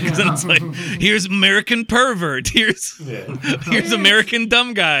 Because then it's like, here's American pervert. Here's American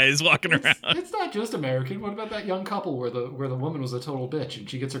dumb guys walking around. It's not just American. What about that young couple where the woman was a total bitch and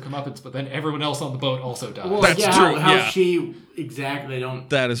she gets her comeuppance, but then everyone else on the boat also dies? Well, That's true. How she exactly don't.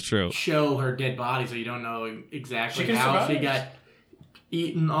 That is true. Show her dead body, so you don't know exactly She how she got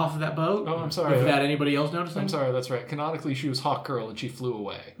eaten off of that boat. Oh, I'm sorry. Without anybody else noticing. I'm sorry, that's right. Canonically, she was Hawk Girl and she flew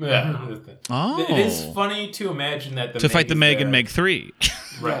away. Yeah. Oh. It is funny to imagine that to fight the Meg and Meg 3.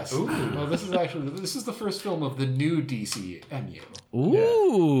 Right. Yes. Well, this is the first film of the new DCMU.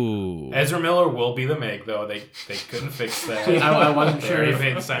 Ooh. Yeah. Ezra Miller will be the Meg, though. They couldn't fix that. I wasn't sure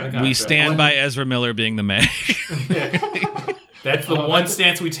if we stand by Ezra Miller being the Meg. That's the one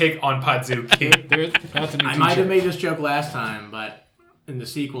stance we take on Podzuki. I might have made this joke last time, but in the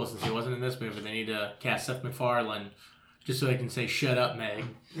sequel, since he wasn't in this movie, they need to cast Seth MacFarlane just so they can say "Shut up, Meg."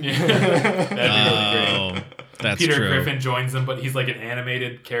 Yeah. That'd be really great. That's Peter true. Griffin joins them, but he's like an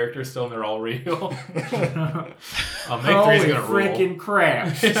animated character still, and they're all real. Meg 3 is gonna freaking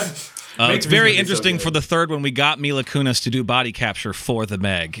crap! It's very interesting for the third one. We got Mila Kunis to do body capture for the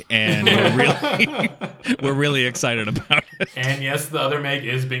Meg, and we're really excited about it. And yes, the other Meg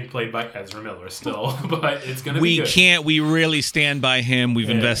is being played by Ezra Miller still, but it's going to be good. We really stand by him. We've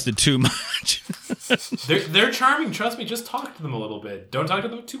invested too much. They're charming. Trust me. Just talk to them a little bit. Don't talk to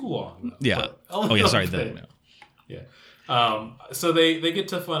them too long. Yeah. Sorry. Then. Yeah. So they get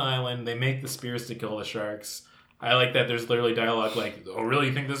to Fun Island. They make the spears to kill the sharks. I like that there's literally dialogue like, oh, really,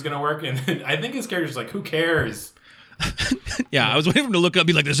 you think this is going to work? And I think his character's like, who cares? Yeah, I was waiting for him to look up and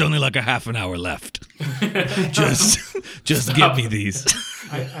be like, there's only like a half an hour left. just give me these.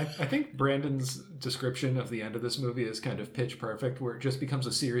 I think Brandon's description of the end of this movie is kind of pitch perfect, where it just becomes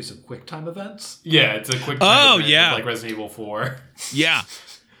a series of QuickTime events. Yeah, it's a quick time event, like Resident Evil 4. Yeah.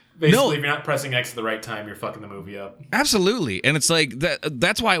 Basically, if you're not pressing X at the right time, you're fucking the movie up. Absolutely. And it's like,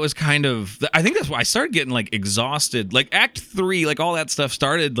 that's why it was kind of, I think that's why I started getting like exhausted. Like Act 3, like all that stuff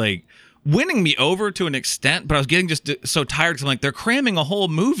started like winning me over to an extent, but I was getting just so tired because I'm like, they're cramming a whole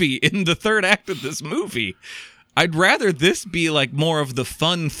movie in the third act of this movie. I'd rather this be like more of the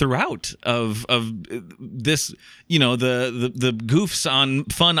fun throughout of this, the goofs on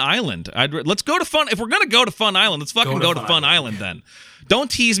Fun Island. Let's go to Fun. If we're gonna go to Fun Island, let's fucking go to Fun Island then. Don't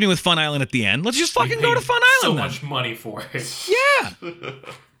tease me with Fun Island at the end. Let's just fucking go to Fun Island. So much money for it. Yeah.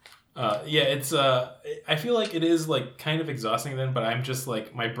 It's I feel like it is like kind of exhausting then, but I'm just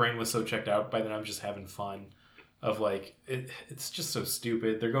like my brain was so checked out by then I'm just having fun. Of like it's just so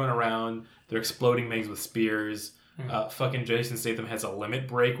stupid. They're going around, they're exploding Megs with spears. Fucking Jason Statham has a limit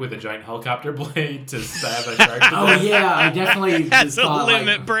break with a giant helicopter blade to stab a shark. Oh yeah, I definitely that's a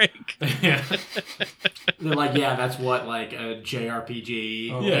limit break. Yeah. They're like, yeah, that's what like a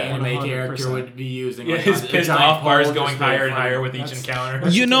JRPG anime character would be using. Yeah, like, his pissed off bars going higher and higher with each encounter.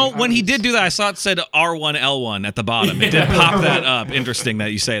 When he did do that, I saw it said R1 L1 at the bottom. It did pop that up. Interesting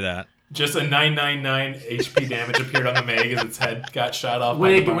that you say that. Just a 999 HP damage appeared on the Meg as its head got shot off.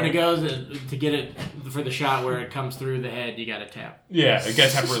 When it goes to get it for the shot where it comes through the head, you gotta tap. Yeah, it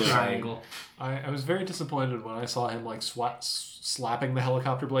gets really triangle. I was very disappointed when I saw him like slapping the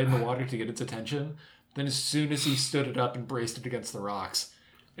helicopter blade in the water to get its attention. Then as soon as he stood it up and braced it against the rocks,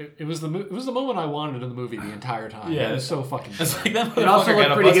 it was the moment I wanted in the movie the entire time. Yeah, it was so fucking funny. Like it also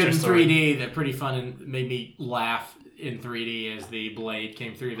looked pretty good in 3D. That pretty fun and made me laugh in 3D as the blade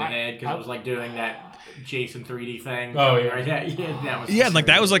came through the head because it was like doing that Jason 3D thing. Oh yeah, right?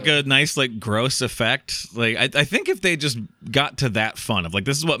 That was like a nice like gross effect. Like I think if they just got to that fun of like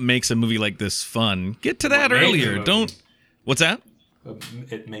this is what makes a movie like this fun. Get to that earlier. Don't. What's that?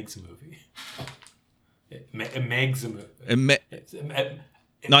 It makes a movie. It makes a movie.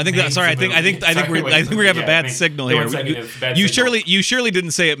 No, I think that. Sorry, I think we have a bad signal here. You surely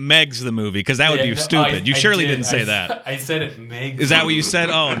didn't say it Megs the movie because that would be stupid. You surely didn't say that. I said it Megs. Is that what you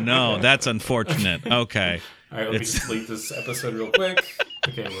said? Oh no, that's unfortunate. Okay. All right, let me just delete this episode real quick.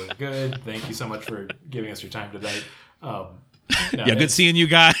 Okay, we're good. Thank you so much for giving us your time tonight. Good seeing you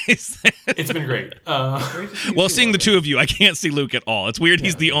guys. It's been great. Well, seeing the two of you, I can't see Luke at all. It's weird.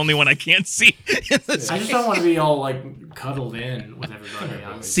 He's the only one I can't see. I just don't want to be all like cuddled in with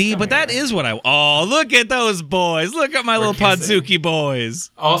everybody. See, but that is what I. Oh, look at those boys! Look at my little Podzuki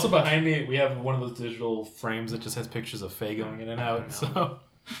boys. Also, behind me, we have one of those digital frames that just has pictures of Faye going in and out. So,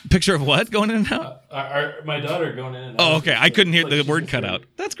 picture of what going in and out? My daughter going in and out. Oh, okay. I couldn't hear the word cut out.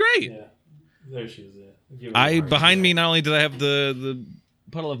 That's great. Yeah, there she is. Behind me, not only did I have the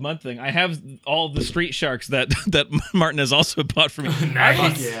puddle of mud thing, I have all the street sharks that Martin has also bought for me.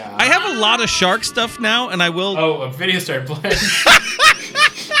 Nice. I have a lot of shark stuff now, and I will. Oh, a video started playing.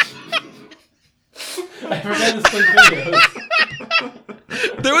 I forgot to play videos.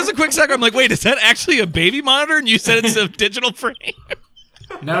 There was a quick second. I'm like, wait, is that actually a baby monitor? And you said it's a digital frame.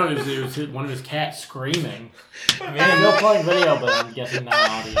 No, it was one of his cats screaming. I mean, I'm still playing video, but I'm guessing not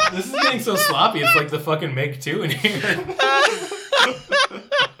audio. This is getting so sloppy. It's like the fucking Meg 2 in here.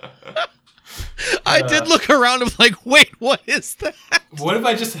 I did look around. I'm like, wait, what is that? What if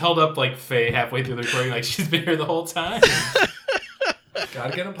I just held up like Faye halfway through the recording, like she's been here the whole time?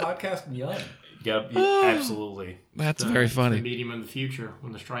 Gotta get him podcasting young. Yep, absolutely. That's very funny. The medium in the future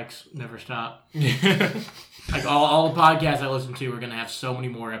when the strikes never stop. Like all the podcasts I listen to are going to have so many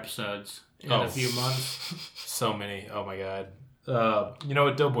more episodes in a few months. So many. Oh my god. You know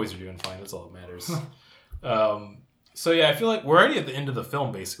what? Doughboys are doing fine. That's all that matters. So yeah, I feel like we're already at the end of the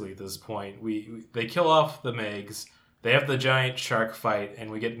film basically at this point. They kill off the Megs. They have the giant shark fight,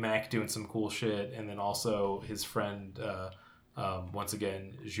 and we get Mac doing some cool shit, and then also his friend, once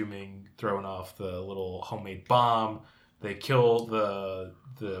again, Zhuming throwing off the little homemade bomb. They kill the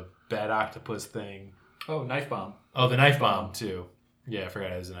bad octopus thing. Oh, knife bomb. Oh, the knife bomb too. Yeah, I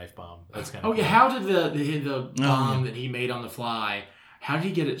forgot it was a knife bomb. That's kind of. Oh yeah, how did the bomb that he made on the fly? How did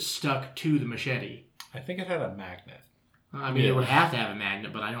he get it stuck to the machete? I think it had a magnet. I mean, it would have to have a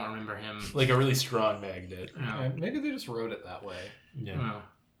magnet, but I don't remember him. Like a really strong magnet. Yeah. Maybe they just wrote it that way. Yeah.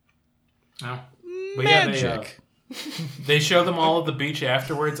 No. But Magic. Yeah, they show them all at the beach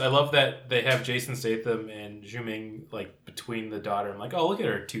afterwards. I love that they have Jason Statham and Zhuming like between the daughter. I'm like, oh, look at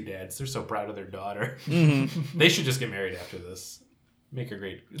her two dads. They're so proud of their daughter. Mm-hmm. They should just get married after this. Make her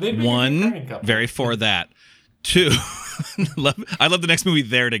great. One, very for that. Two, I love the next movie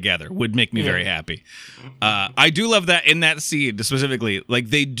They're Together. Would make me very happy. I do love that in that scene specifically. Like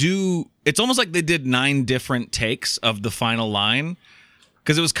they do, it's almost like they did 9 different takes of the final line.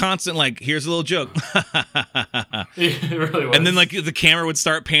 Because it was constant, like, here's a little joke. It really was. And then, like, the camera would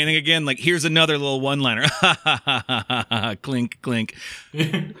start panning again. Like, here's another little one-liner. Clink, clink.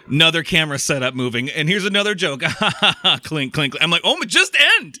 Another camera setup moving. And here's another joke. Clink, clink. I'm like, oh, just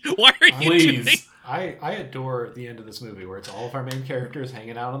end. Why are you doing? I adore the end of this movie where it's all of our main characters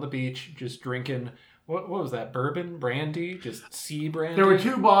hanging out on the beach, just drinking... What was that? Bourbon? Brandy? Just sea brandy? There were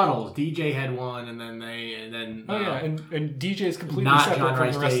 2 bottles. DJ had one, and then and DJ is completely not separate John from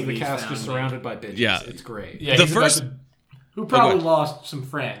Rice the rest of the Davies cast, found just me. surrounded by bitches. Yeah. It's great. Yeah, the first... Who probably lost some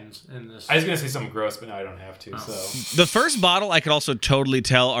friends in this. I was going to say something gross, but now I don't have to. So the first bottle I could also totally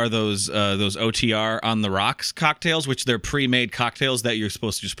tell are those OTR on the rocks cocktails, which they're pre-made cocktails that you're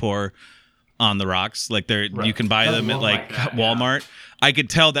supposed to just pour on the rocks. Like you can buy them at like Walmart. Yeah. I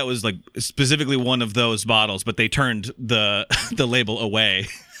could tell that was like specifically one of those bottles, but they turned the label away,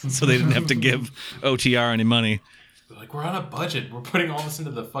 so they didn't have to give OTR any money. They're like, we're on a budget. We're putting all this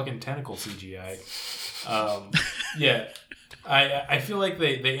into the fucking tentacle CGI. Yeah. I feel like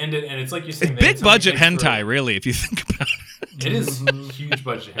they end it, and it's like you're saying... It's big budget hentai, really, if you think about it. It is huge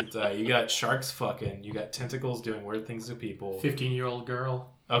budget hentai. You got sharks fucking, you got tentacles doing weird things to people. 15-year-old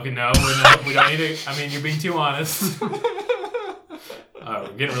girl. Okay, no, we don't need to... I mean, you're being too honest.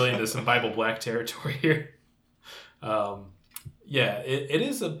 We're getting really into some Bible Black territory here. Yeah, it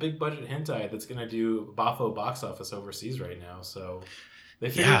is a big budget hentai that's going to do boffo box office overseas right now, so they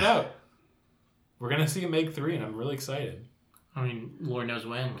figured it out. We're going to see a Meg 3, and I'm really excited. I mean, Lord knows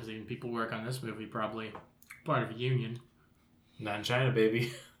when, because even people work on this movie probably part of a union. Not in China,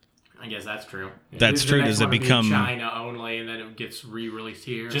 baby. I guess that's true. That's true. Does it become China only, and then it gets re-released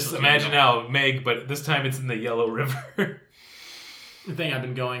here? Just imagine now, Meg, but this time it's in the Yellow River. The thing, I've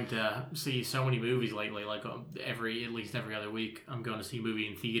been going to see so many movies lately, like at least every other week. I'm going to see a movie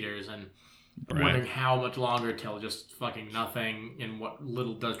in theaters and wondering how much longer till just fucking nothing, and what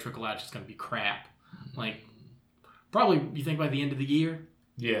little does trickle out is just going to be crap. Like, probably, you think by the end of the year?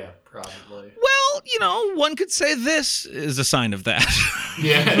 Yeah, probably. Well, one could say this is a sign of that.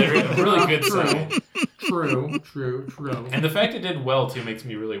 Yeah, really good sign. True. And the fact it did well, too, makes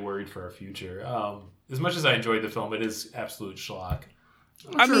me really worried for our future. As much as I enjoyed the film, it is absolute schlock.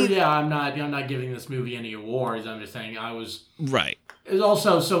 I'm not giving this movie any awards. I'm just saying right. There's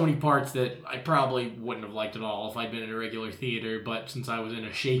also so many parts that I probably wouldn't have liked at all if I'd been in a regular theater. But since I was in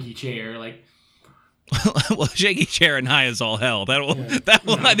a shaky chair, like. Well, shaky chair and high is all hell. I think that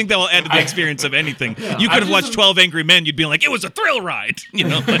will add to the experience of anything. Yeah, you could have watched 12 Angry Men. You'd be like, it was a thrill ride.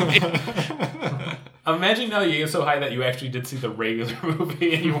 Imagine now you get so high that you actually did see the regular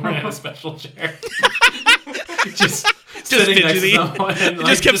movie and you weren't in a special chair. just fidgety. And,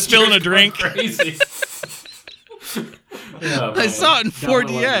 just kept spilling a drink. Crazy. I saw it in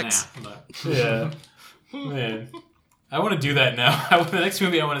 4DX. Yeah, man. I want to do that now. The next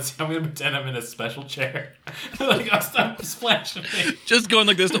movie I want to see, I'm going to pretend I'm in a special chair. Like, I'll stop splashing me. Just going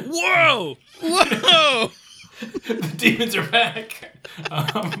like this. Whoa! The demons are back.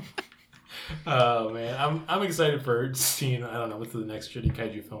 Oh man, I'm excited for seeing. I don't know what's the next shitty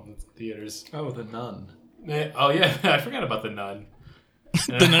kaiju film that's in theaters. Oh, The Nun. Oh yeah, I forgot about the Nun.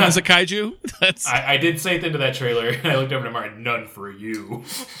 The Nun is a kaiju. I did say at the end of that trailer. I looked over to Martin. None for you.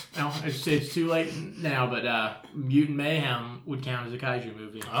 No, it's too late now. But Mutant Mayhem would count as a kaiju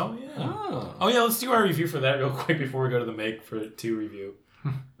movie. Oh yeah. Oh yeah. Let's do our review for that real quick before we go to the Make for 2 review.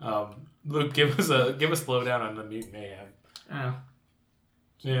 Luke, give us a lowdown on the Mutant Mayhem.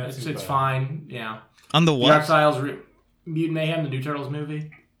 Yeah, it's fine. Yeah. On the The what? art styles, Mutant Mayhem, the new Turtles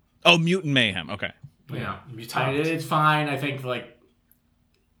movie. Oh, Mutant Mayhem. Okay. Yeah, it's fine. I think like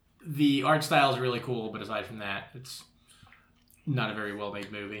the art style is really cool, but aside from that, it's not a very well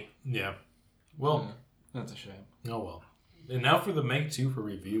made movie. Yeah. Well, That's a shame. oh well. And now for the Make 2 for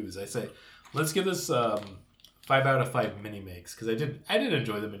reviews. I say, let's give this 5 out of 5 mini makes because I did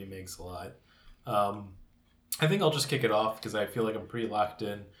enjoy the mini makes a lot. I think I'll just kick it off because I feel like I'm pretty locked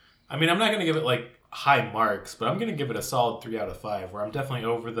in. I mean, I'm not going to give it like high marks, but I'm going to give it a solid 3 out of 5 where I'm definitely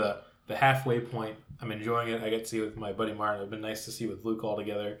over the halfway point. I'm enjoying it. I get to see it with my buddy Martin. It's been nice to see with Luke all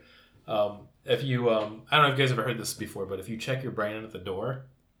together. If you, I don't know if you guys ever heard this before, but if you check your brain in at the door,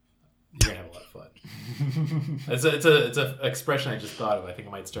 you're gonna have a lot of fun. It's a expression I just thought of. I think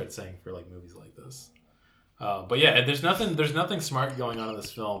I might start saying for like movies like this. But yeah, there's nothing smart going on in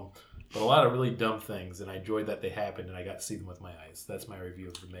this film, but a lot of really dumb things, and I enjoyed that they happened, and I got to see them with my eyes. That's my review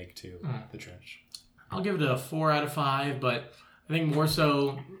of the Make 2, The Trench. I'll give it a 4 out of 5, but I think more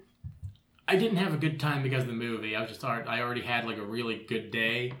so, I didn't have a good time because of the movie. I already had like a really good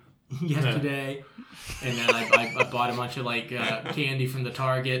day yesterday, and then I bought a bunch of like candy from the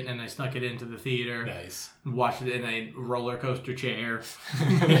Target, and I snuck it into the theater. Nice. Watched it in a roller coaster chair.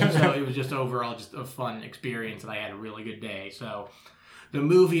 So it was just overall just a fun experience, and I had a really good day. So the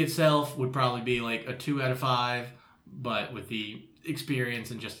movie itself would probably be like a 2 out of 5, but with the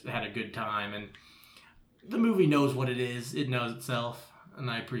experience and just had a good time. And the movie knows what it is. It knows itself, and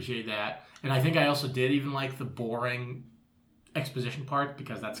I appreciate that. And I think I also did even like the boring exposition part,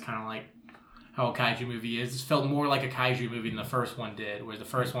 because that's kind of like how a kaiju movie is. It felt more like a kaiju movie than the first one did, whereas the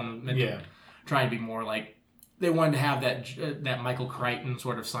first one meant to try and be more like, they wanted to have that Michael Crichton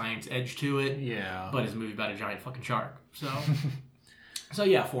sort of science edge to it. Yeah. But it's a movie about a giant fucking shark. So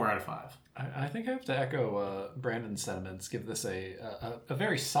yeah, 4 out of 5. I think I have to echo Brandon's sentiments. Give this a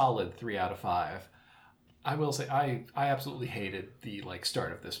very solid 3 out of 5. I will say I absolutely hated the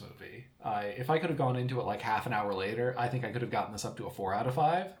start of this movie. If I could have gone into it like half an hour later, I think I could have gotten this up to a 4 out of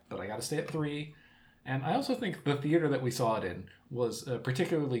 5. But I got to stay at 3. And I also think the theater that we saw it in was a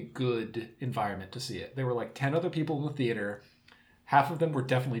particularly good environment to see it. There were like 10 other people in the theater. Half of them were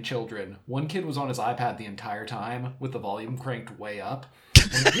definitely children. One kid was on his iPad the entire time with the volume cranked way up.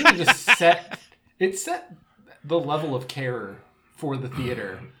 And it really just set the level of care for the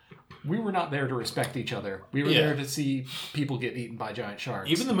theater. We were not there to respect each other. We were there to see people get eaten by giant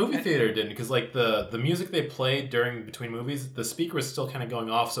sharks. Even the movie theater didn't, because like the music they played between movies, the speaker was still kind of going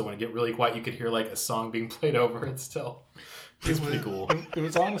off, so when it get really quiet, you could hear like a song being played over it still. It's pretty cool. It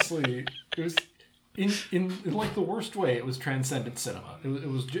was honestly, it was in like the worst way. It was transcendent cinema.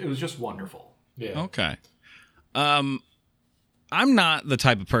 It was just wonderful. Yeah. Okay. I'm not the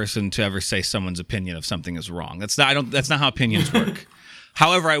type of person to ever say someone's opinion of something is wrong. That's not how opinions work.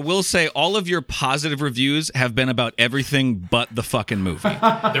 However, I will say all of your positive reviews have been about everything but the fucking movie.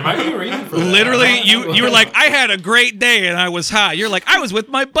 There might be a reason for that. Literally, you were like, I had a great day and I was high. You're like, I was with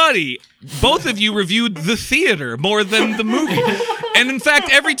my buddy. Both of you reviewed the theater more than the movie. And in fact,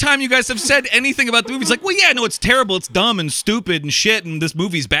 every time you guys have said anything about the movie, it's like, well, yeah, no, it's terrible, it's dumb and stupid and shit, and this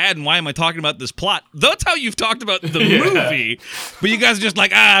movie's bad, and why am I talking about this plot? That's how you've talked about the movie. But you guys are just like,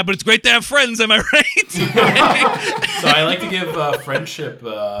 but it's great to have friends, am I right? So I like to give friendship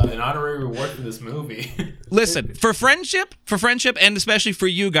an honorary reward for this movie. Listen, for friendship, and especially for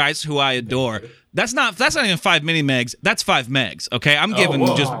you guys who I adore, that's not even 5 mini megs, that's 5 megs, okay? I'm giving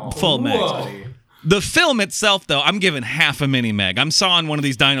just full megs. The film itself, though, I'm giving half a mini meg. I'm sawing one of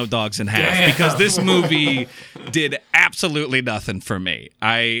these dino dogs in half because this movie did absolutely nothing for me.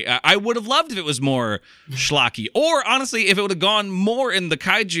 I would have loved if it was more schlocky, or honestly, if it would have gone more in the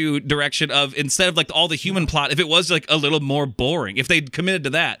kaiju direction of, instead of like all the human plot, if it was like a little more boring, if they'd committed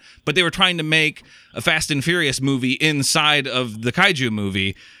to that, but they were trying to make a Fast and Furious movie inside of the kaiju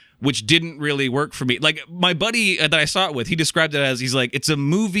movie, which didn't really work for me. Like, my buddy that I saw it with, he described it as, he's like, it's a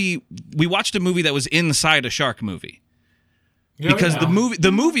movie, we watched a movie that was inside a shark movie. Because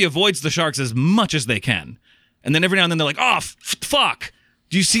the movie avoids the sharks as much as they can. And then every now and then they're like, oh, fuck.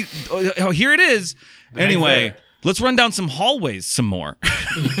 Do you see? Oh, here it is. Anyway, let's run down some hallways some more.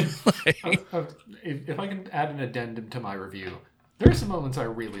 if I can add an addendum to my review, there are some moments I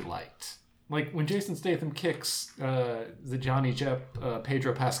really liked. Like when Jason Statham kicks the Johnny Depp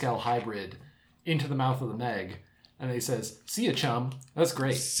Pedro Pascal hybrid into the mouth of the Meg, and he says, "See ya, chum." That's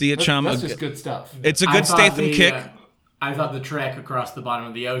great. See ya, chum. That's just good stuff. It's a good Statham kick. I thought the trek across the bottom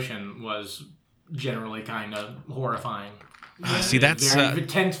of the ocean was generally kind of horrifying. See, that's very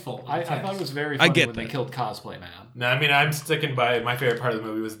tenseful. I thought it was very funny when they killed Cosplay Man. No, I mean, I'm sticking by my favorite part of the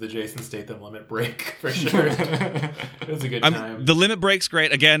movie was the Jason Statham limit break, for sure. It was a good time. The limit break's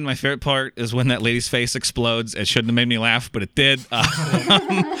great. Again, my favorite part is when that lady's face explodes. It shouldn't have made me laugh, but it did.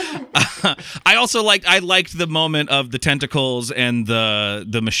 I also liked the moment of the tentacles and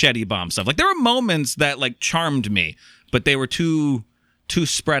the machete bomb stuff. Like, there were moments that, like, charmed me, but they were too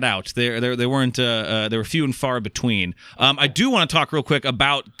spread out. They weren't. They were few and far between. I do want to talk real quick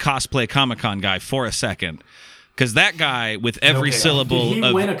about Cosplay Comic-Con guy for a second, because that guy with every syllable. Did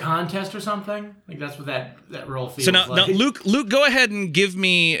he win a contest or something? Like that's what that role feels like. So now, Luke, go ahead and give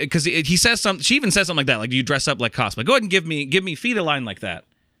me, because he says something. She even says something like that. Like, you dress up like cosplay. Go ahead and give me feed a line like that.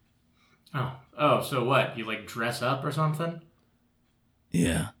 Oh. So what? You like dress up or something?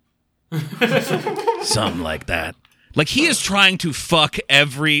 Yeah. Something like that. Like, he is trying to fuck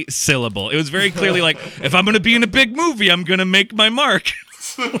every syllable. It was very clearly like, if I'm going to be in a big movie, I'm going to make my mark.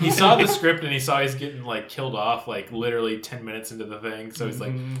 He saw the script and he saw he's getting, like, killed off, like, literally 10 minutes into the thing. So he's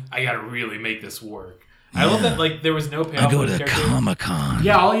like, I got to really make this work. Yeah. I love that, like, there was no payoff. I go to Comic-Con.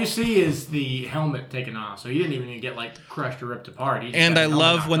 Yeah, all you see is the helmet taken off. So he didn't even get, like, crushed or ripped apart. And I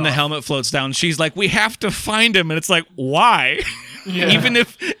love when the helmet floats down. She's like, we have to find him. And it's like, why? Yeah. even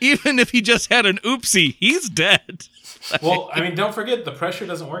if he just had an oopsie, he's dead. Well, I mean, don't forget, the pressure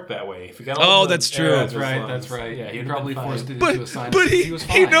doesn't work that way. If you got that's true. That's right. Yeah, he probably forced it into a sign. But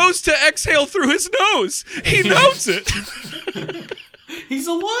he knows to exhale through his nose. He knows it. He's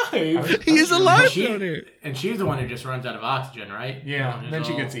alive. He's alive down here. And she's the one who just runs out of oxygen, right? Yeah. And then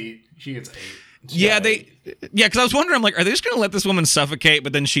she gets ate. Yeah, because I was wondering, I'm like, are they just going to let this woman suffocate?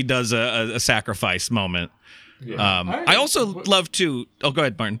 But then she does a sacrifice moment. Yeah. I also love to. Oh, go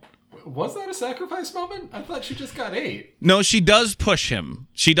ahead, Martin. Was that a sacrifice moment? I thought she just got ate. No, she does push him.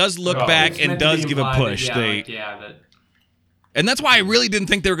 She does look back and does give a push. And that's why I really didn't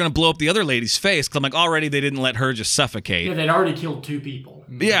think they were going to blow up the other lady's face, because I'm like, already they didn't let her just suffocate. Yeah, they'd already killed 2 people.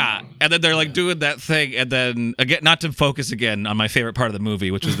 Yeah, and then they're like doing that thing, and then again, not to focus again on my favorite part of the movie,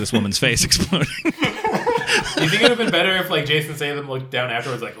 which was this woman's face exploding. Do you think it would have been better if, like, Jason Statham looked down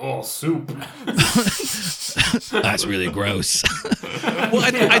afterwards like, oh, soup? That's really gross. Well,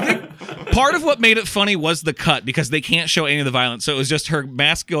 I think part of what made it funny was the cut, because they can't show any of the violence. So it was just her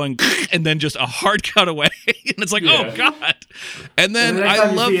mask going and then just a hard cut away. And it's like, oh, God. And then the next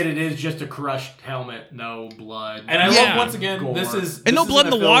time you see it is just a crushed helmet, no blood. And I love, once again, gore. And no blood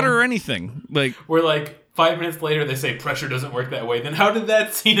in the water or anything. Like, we're like, 5 minutes later, they say pressure doesn't work that way. Then how did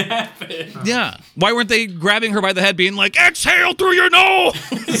that scene happen? Yeah. Why weren't they grabbing her by the head, being like, exhale through your nose?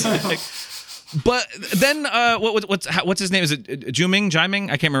 But then, what's his name? Is it Jiming?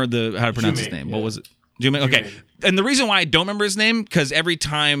 I can't remember how to pronounce his name. Yeah. What was it? Jiming? Okay. And the reason why I don't remember his name, because every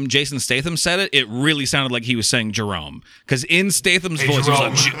time Jason Statham said it, it really sounded like he was saying Jerome. Because in Statham's voice,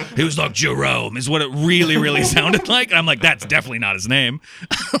 he was like, Jerome, is what it really, really sounded like. And I'm like, that's definitely not his name.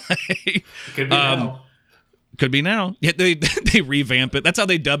 Could be now. Could be now. Yeah, they revamp it. That's how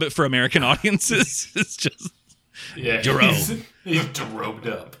they dub it for American audiences. It's just Jerome. He's Jerome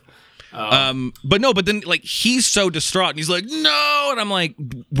up. But then, like, he's so distraught and he's like, no. And I'm like,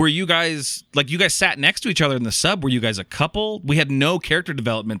 were you guys, like, you guys sat next to each other in the sub? Were you guys a couple? We had no character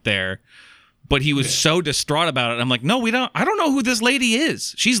development there, but he was so distraught about it. I'm like, no, I don't know who this lady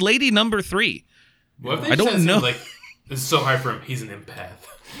is. She's lady number 3. What if they don't know. Like, this is so hard for him. He's an empath.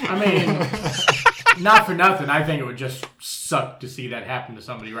 I mean, not for nothing. I think it would just suck to see that happen to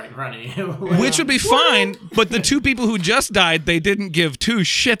somebody right in front of you. Which would be fine, but the 2 people who just died, they didn't give 2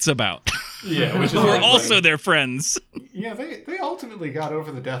 shits about. Yeah, which were also their friends. Yeah, they ultimately got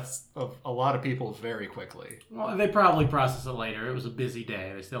over the deaths of a lot of people very quickly. Well, they probably processed it later. It was a busy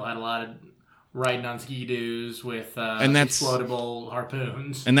day. They still had a lot of riding on ski-doos with explodable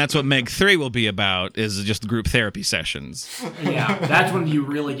harpoons. And that's what Meg 3 will be about, is just group therapy sessions. Yeah, that's when you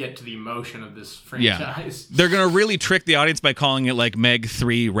really get to the emotion of this franchise. Yeah. They're going to really trick the audience by calling it like Meg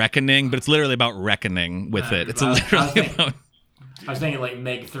 3 Reckoning, but it's literally about reckoning with it. It's literally about... I was thinking like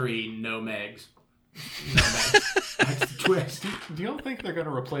Meg 3, no Megs. No Megs. That's the twist. Do you don't think they're going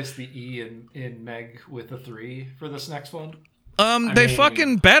to replace the E in Meg with a 3 for this next one? They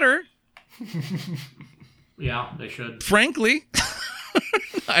fucking better. Yeah, they should. Frankly,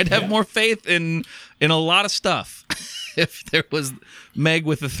 I'd have more faith in a lot of stuff if there was Meg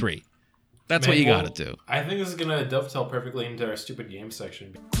with a 3. That's what you got to do. I think this is gonna dovetail perfectly into our stupid game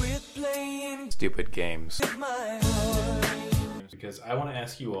section. Stupid games. Because I want to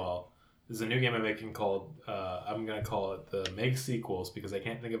ask you all. There's a new game I'm making called. I'm gonna call it the Meg sequels because I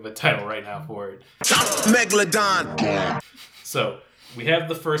can't think of a title right now for it. Megalodon. So we have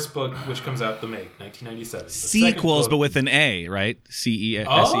the first book, which comes out the Meg, 1997. Sequels, but with an A, right? C-E-A.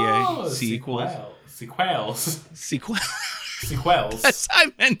 Oh, sequels. Sequels. Sequels.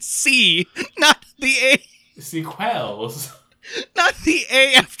 I meant C, not the A. Sequels. Not the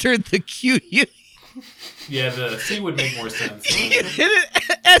A after the Q. Yeah, the C would make more sense. You hit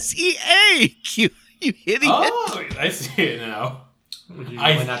it S-E-A-Q. You idiot. Oh, I see it now. Would you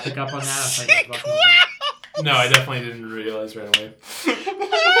really not pick up on that? No, I definitely didn't realize right away.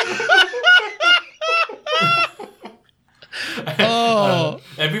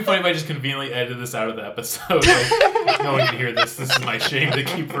 It'd be funny if I just conveniently edited this out of the episode. Like, no one can hear this. This is my shame to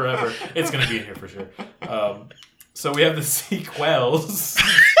keep forever. It's going to be in here for sure. So we have the sequels.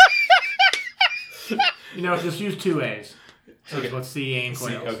 Just use 2 A's. So Okay. let's see A and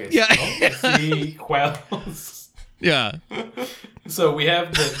Quails. Okay. Yeah. Sequels. Yeah. So we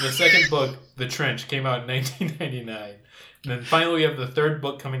have the second book, The Trench, came out in 1999. And then finally we have the third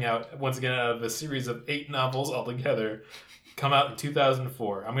book coming out, once again out of a series of 8 novels altogether, come out in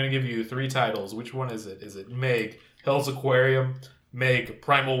 2004. I'm going to give you 3 titles. Which one is it? Is it Meg, Hell's Aquarium, Meg,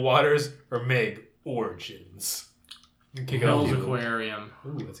 Primal Waters, or Meg, Origins? Hell's Aquarium.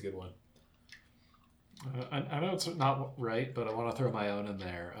 Ooh, that's a good one. I know it's not right, but I want to throw my own in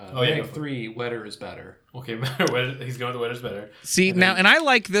there. Oh, yeah, Meg go for 3, Wetter is better. Okay, he's going with the Weather's better. See, and I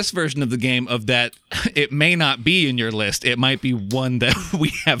like this version of the game of that it may not be in your list. It might be one that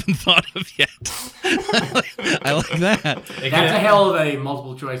we haven't thought of yet. I like that. That's a hell of a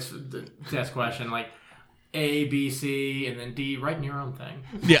multiple choice test question. Like A, B, C, and then D. Write in your own thing.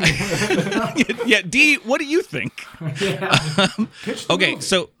 Yeah. Yeah, D, what do you think? Yeah. Okay,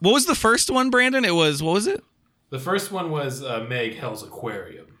 so what was the first one, Brandon? It was, what was it? The first one was Meg, Hell's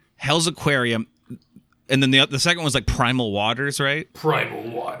Aquarium. Hell's Aquarium. And then the second was like Primal Waters, right? Primal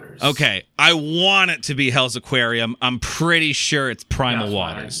Waters. Okay, I want it to be Hell's Aquarium. I'm pretty sure it's Primal That's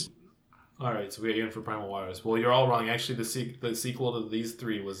Waters. All right, so we got you in for Primal Waters. Well, you're all wrong. Actually, the sequel to these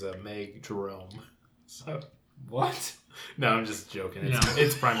 3 was Meg, Jerome. So What? no, I'm just joking. No.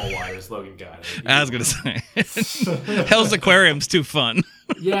 It's Primal Waters. Logan got it. I was going to say. Hell's Aquarium's too fun.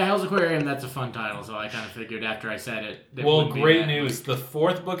 Yeah, Hell's Aquarium, that's a fun title, so I kind of figured after I said it. That Well, would be great that. news. The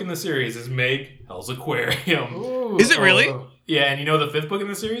 4th book in the series is Meg, Hell's Aquarium. Ooh, Is it really? Yeah, and you know the 5th book in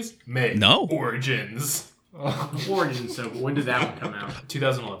the series? Meg, No. Origins. Origins, so when did that one come out?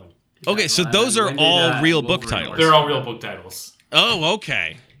 2011. Okay, so those are When did, all real book Wolverine titles. They're all real book titles. Oh,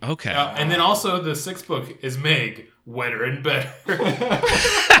 okay. Okay. And then also the 6th book is Meg, Wetter and Better.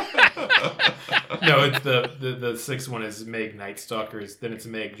 No, it's the 6th one is Meg, Night Stalkers. Then it's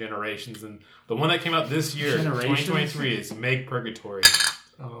Meg, Generations. And the one that came out this year, Generations? 2023, is Meg, Purgatory.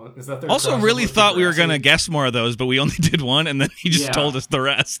 Oh, is that their Also, crossover really with thought we were Degrassi? going to guess more of those, but we only did one, and then he just Yeah. told us the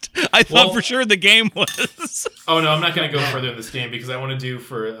rest. I thought Well- for sure the game was. Oh, no, I'm not going to go further in this game because I want to do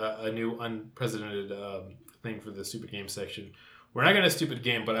for a new unprecedented thing for the Stupid Game section. We're not going to Stupid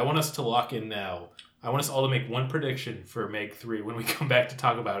Game, but I want us to lock in now. I want us all to make one prediction for Meg 3 when we come back to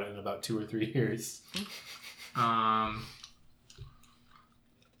talk about it in about 2 or 3 years. I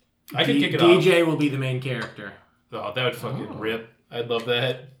can kick it off. DJ will be the main character. Oh, that would fucking rip. I'd love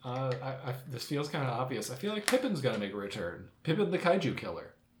that. This feels kind of obvious. I feel like Pippin's gonna make a return. Pippin the Kaiju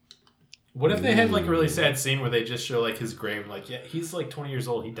Killer. What if they had like a really sad scene where they just show like his grave, like, yeah, he's like 20 years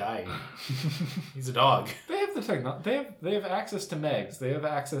old, he died. He's a dog. They have the technology. They have access to Megs. They have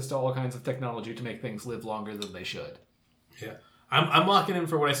access to all kinds of technology to make things live longer than they should. Yeah. I'm locking in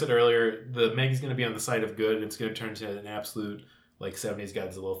for what I said earlier. The Meg's going to be on the side of good. It's going to turn into an absolute like 70s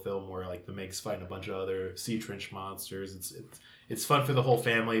Godzilla film where like the Meg's fighting a bunch of other sea trench monsters. It's fun for the whole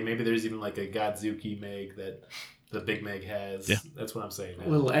family. Maybe there's even like a Godzuki Meg that the Big Meg has. Yeah. That's what I'm saying now.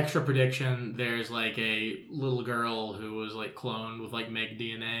 Little extra prediction, there's like a little girl who was like cloned with like Meg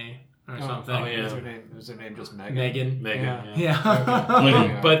DNA or something. oh, yeah. Is her name just Megan? Megan. Megan. Yeah. Yeah.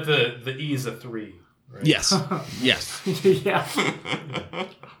 Yeah. But the E is a 3. Right? Yes. Yes. Yeah.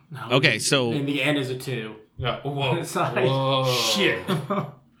 No, Okay, so in the end is a 2. No. Whoa. It's like- Whoa. Shit.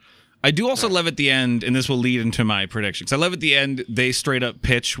 I do also love at the end, and this will lead into my predictions. I love at the end they straight up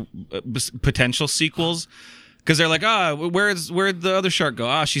pitch potential sequels because they're like, where'd the other shark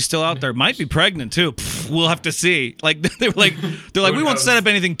go? She's still out there. Might be pregnant too. Pff, we'll have to see. Like they're like we won't knows? set up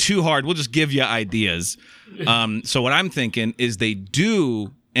anything too hard. We'll just give you ideas. So what I'm thinking is they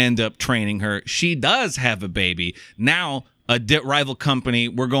do end up training her. She does have a baby now. rival company,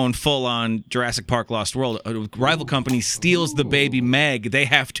 we're going full on Jurassic Park Lost World. A rival company steals the baby Meg. They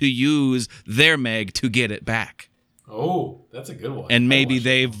have to use their Meg to get it back. Oh, that's a good one. And maybe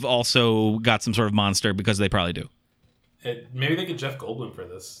they've also got some sort of monster because they probably do. Maybe they get Jeff Goldblum for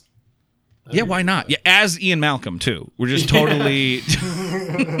this. Yeah, why not? Yeah, as Ian Malcolm too. We're just totally.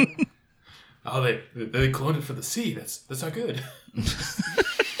 Oh, they cloned it for the sea. That's not good.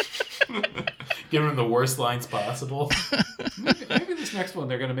 Give them the worst lines possible. Maybe this next one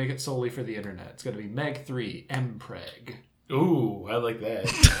they're going to make it solely for the internet. It's going to be Meg 3 Mpreg. Ooh, I like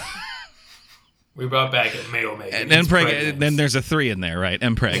that. We brought back a Mayo Meg. And Mpreg, then there's a 3 in there, right?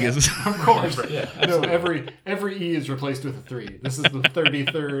 Mpreg is. Of course. Yeah, No, every E is replaced with a 3. This is the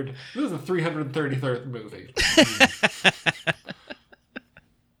 33rd. This is the 333rd movie.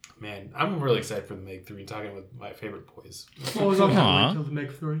 Man, I'm really excited for the Meg 3. Talking with my favorite boys. What was I can't wait until the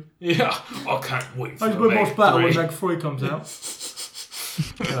Meg 3? Yeah, I can't wait for I the just Meg most battle 3. when Meg 3 comes out.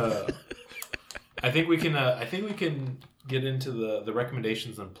 I think we can get into the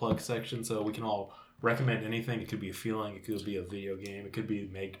recommendations and plug section, so we can all recommend anything. It could be a feeling, it could be a video game, it could be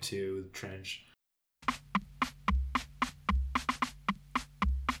Meg 2, The Trench.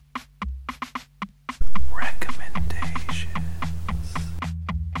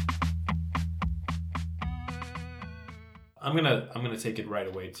 I'm gonna take it right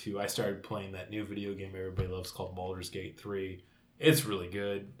away too. I started playing that new video game everybody loves called Baldur's Gate 3. It's really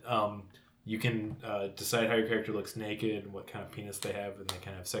good. You can decide how your character looks naked and what kind of penis they have, and they kind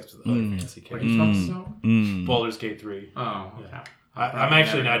of have sex with other fantasy characters. Baldur's Gate 3. Oh, okay. Yeah. I'm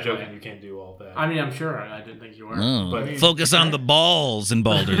actually not joking. You can't do all that. I mean, I'm sure. I didn't think you were. But focus on the balls in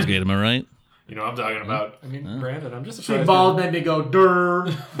Baldur's Gate, am I right? You know what I'm talking about. I mean, Brandon, I'm just She surprised. bald made me go, durr.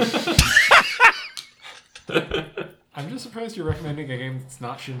 I'm just surprised you're recommending a game that's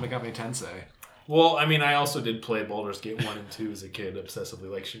not Shin Megami Tensei. Well, I mean, I also did play Baldur's Gate 1 and 2 as a kid,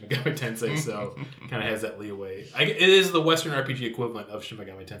 obsessively like Shin Megami Tensei, so kind of has that leeway. It is the Western RPG equivalent of Shin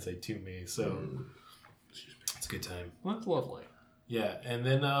Megami Tensei to me, so it's a good time. Well, that's lovely. Yeah, and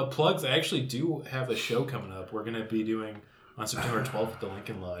then plugs, I actually do have a show coming up. We're going to be doing, on September 12th at the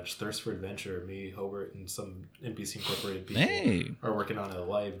Lincoln Lodge, Thirst for Adventure. Me, Hobart, and some NPC Incorporated people are working on a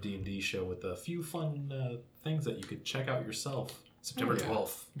live D&D show with a few fun things that you could check out yourself. September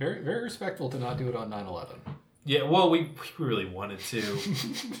 12th. Very, very respectful to not do it on 9/11. Yeah, well, we really wanted to.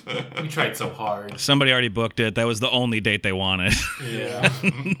 We tried so hard. Somebody already booked it. That was the only date they wanted. Yeah.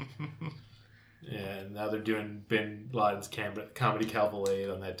 Yeah, and now they're doing Bin Laden's Comedy Cavalcade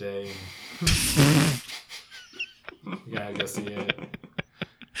on that day. You gotta go see it.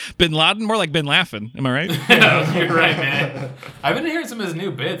 Bin Laden? More like Bin Laughing. Am I right? Yeah, you're right, man. I've been hearing some of his new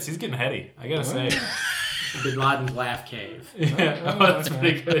bits. He's getting heady, I gotta say. Bin Laden's Laugh Cave. Yeah, that's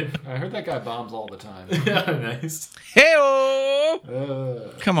pretty good. I heard that guy bombs all the time. Yeah, nice.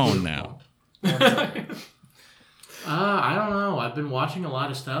 Hey-o! Come on now. I don't know. I've been watching a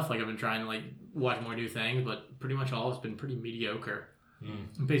lot of stuff. Like, I've been trying to, watch more new things, but pretty much all has been pretty mediocre.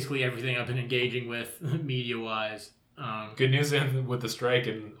 Basically everything I've been engaging with, media-wise. Good news with the strike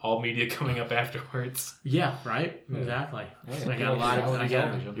and all media coming up afterwards. Yeah, right? Yeah. Exactly. Yeah, I got a lot of...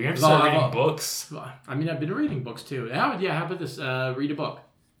 You're going to start reading books. I mean, I've been reading books, too. How about this? Read a book.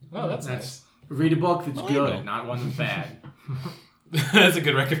 Oh, that's nice. Read a book that's good, not one that's bad. That's a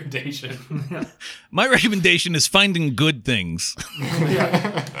good recommendation. My recommendation is finding good things.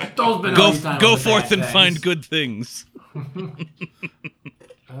 Go forth and find good things.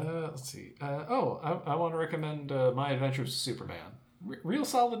 Let's see. I want to recommend My Adventures with Superman. Real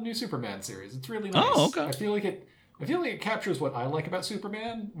solid new Superman series. It's really nice. Oh, okay. I feel like it captures what I like about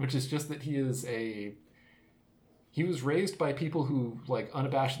Superman, which is just that he was raised by people who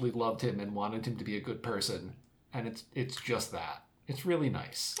unabashedly loved him and wanted him to be a good person, and it's just that. It's really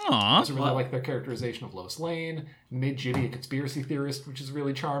nice. Aww. I also really like their characterization of Lois Lane. They made Jimmy a conspiracy theorist, which is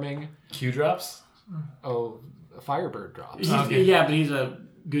really charming. Q drops? Oh, Firebird drops. Yeah, but he's a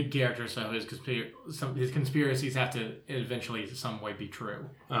good character, so his conspiracies have to eventually in some way be true.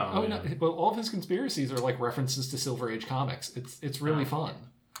 No, well, all of his conspiracies are references to Silver Age comics. It's really fun.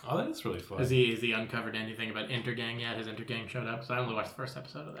 Oh, that is really fun. Has he uncovered anything about Intergang yet? Has Intergang showed up? Because I only watched the first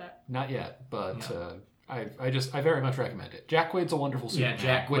episode of that. Not yet, but I very much recommend it. Jack Quaid's a wonderful Superman,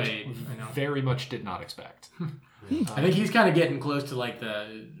 Jack Quaid, which very much did not expect. I think he's kind of getting close to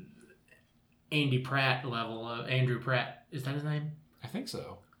the Andy Pratt level of Andrew Pratt. Is that his name? I think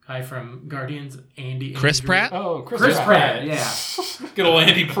so. Guy from Guardians, Chris Andrew. Pratt? Oh, Chris Pratt, yeah. Good old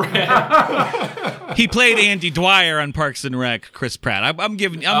Andy Pratt. He played Andy Dwyer on Parks and Rec, Chris Pratt. I'm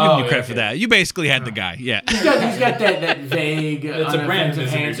giving you credit for that. You basically had the guy, yeah. He's got that vague, It's a brand unoffensive,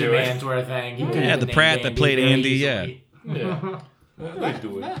 handsome doing. man sort of thing. He Yeah, the Pratt that played Andy, yeah. Yeah. I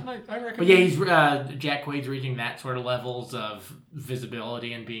do it. I reckon. But yeah, he's Jack Quaid's reaching that sort of levels of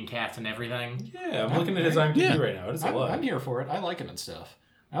visibility and being cast in everything. Yeah, I'm looking at his IMDb right now. It's a lot. I'm here for it. I like him and stuff.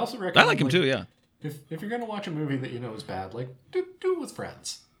 I also recommend. I like him too. Yeah. If you're gonna watch a movie that you know is bad, like do it with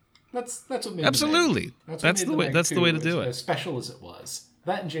friends. That's what made Absolutely. That's the way. That's the way to do it. As special as it was.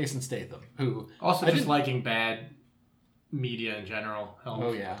 That and Jason Statham, who Also, just liking bad media in general helps.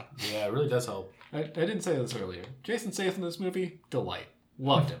 Oh yeah. Yeah, it really does help. I didn't say this earlier. Jason Statham in this movie, delight.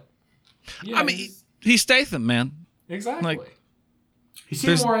 Loved him. Yeah, I mean, he's Statham, man. Exactly. Like- He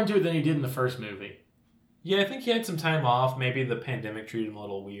seemed more into it than he did in the first movie. Yeah, I think he had some time off. Maybe the pandemic treated him a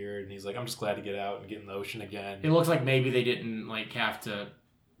little weird, and he's like, "I'm just glad to get out and get in the ocean again." It looks like maybe they didn't have to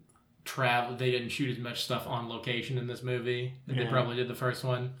travel. They didn't shoot as much stuff on location in this movie that they probably did the first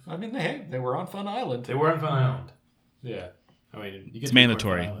one. I mean, they were on Fun Island. They were on Fun Island. Yeah, I mean, It's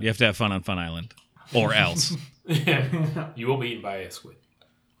mandatory. You have to have fun on Fun Island, or else. Yeah, you will be eaten by a squid.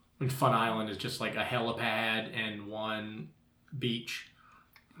 And Fun Island is just like a helipad and one beach.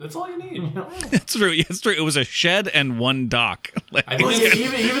 That's all you need. It's true. It's true. It was a shed and one dock. I think Well, that's-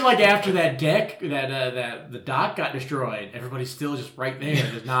 even like after that deck, that the dock got destroyed, everybody's still just right there.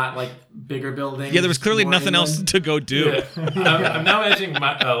 There's not like bigger buildings. Yeah, there was clearly more nothing else inland. to go do. Yeah. I'm now imagining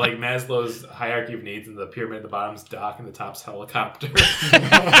like Maslow's hierarchy of needs, and the pyramid at the bottom's dock, and the top's helicopter.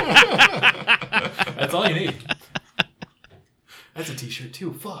 That's all you need. That's a T-shirt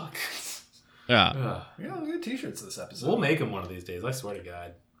too. Fuck. Yeah. Yeah, we got t-shirts this episode. We'll make them one of these days. I swear to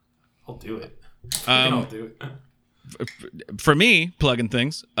God, I'll do it. Um, I'll do it. For me, plugging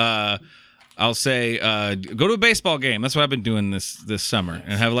things, I'll say go to a baseball game. That's what I've been doing this summer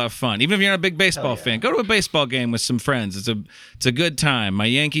and have a lot of fun. Even if you're not a big baseball fan, go to a baseball game with some friends. It's a good time. My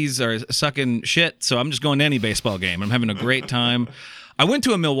Yankees are sucking shit, so I'm just going to any baseball game. I'm having a great time. I went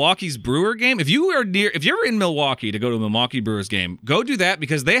to a Milwaukee's Brewer game. If you're in Milwaukee to go to a Milwaukee Brewers game, go do that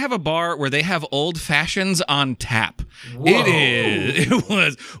because they have a bar where they have old fashions on tap. Whoa.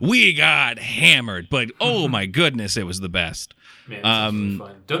 We got hammered, but oh my goodness, it was the best. Man, that's really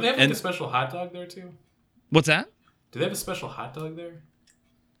fun. Don't they have a special hot dog there too? What's that? Do they have a special hot dog there?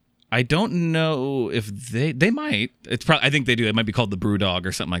 I don't know if they might. It's probably, I think they do. It might be called the Brew Dog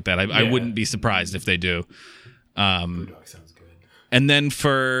or something like that. I wouldn't be surprised if they do. Brew dog sounds good. And then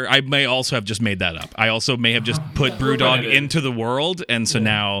I may also have just made that up. I also may have just put Brewdog into the world, and so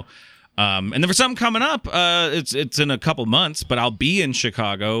now, and then for something coming up, it's in a couple months, but I'll be in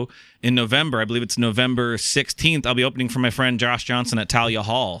Chicago in November. I believe it's November 16th. I'll be opening for my friend Josh Johnson at Talia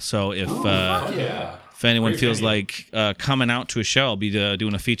Hall. So if anyone feels like coming out to a show, I'll be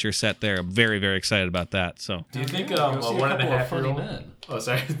doing a feature set there. I'm very, very excited about that. So Do you think see a 1.5 funny year old? men. Oh,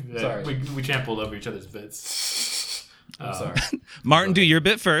 sorry. Sorry. We trampled over each other's bits. I'm sorry. Martin, do your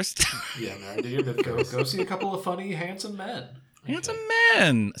bit first. Yeah, man. Do your bit first. Go see a couple of funny, handsome men. Handsome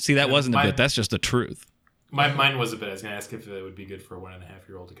man. See, that wasn't a bit. That's just the truth. Mine was a bit. I was going to ask if it would be good for a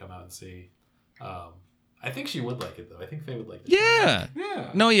 1.5-year-old to come out and see. I think she would like it, though. I think Faye would like it. Yeah.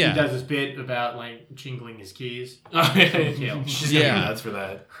 Yeah. No, yeah. He does this bit about like jingling his keys. Oh, yeah. She's Yeah. going to be nuts for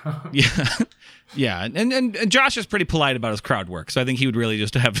that. Yeah. Yeah. And Josh is pretty polite about his crowd work, so I think he would really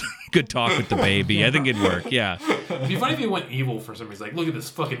just have good talk with the baby. I think it'd work. Yeah. It'd be funny if he went evil for some reason. Like, look at this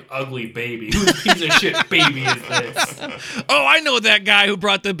fucking ugly baby. Whose piece of shit baby is this? Oh, I know that guy who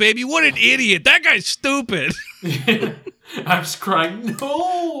brought the baby. What an idiot. That guy's stupid. I'm just crying.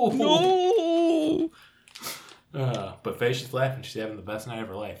 No. No. But Faye, she's laughing. She's having the best night of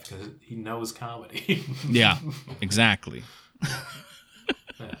her life because he knows comedy. Yeah, exactly.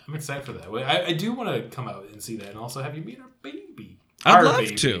 Yeah, I'm excited for that. I do want to come out and see that and also have you meet our baby. I'd Our love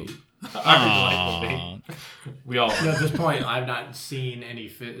baby. to. Our delightful baby. We all. At this point, I've not seen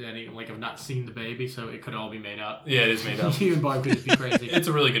I've not seen the baby, so it could all be made up. Yeah, it is made up. Even Bob could just be crazy. It's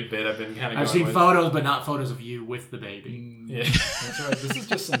a really good bit. I've been kind of. I've seen photos, but not photos of you with the baby. Yeah. That's right. This is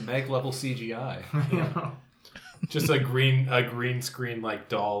just some Meg level CGI. Just a green screen like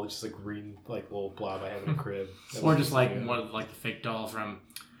doll, just a green like little blob I have in a crib. Or just like one of the fake doll from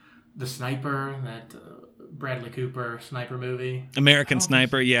The Sniper, that Bradley Cooper sniper movie. American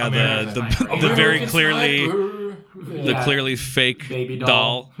Sniper, yeah, American Sniper. the very American clearly Sniper. the clearly fake Baby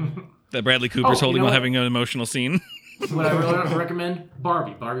doll that Bradley Cooper's you holding know while what? having an emotional scene. What I really recommend,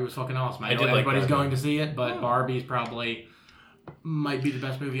 Barbie. Barbie was fucking awesome. I know did like everybody's Barbie. going to see it, but Barbie's probably might be the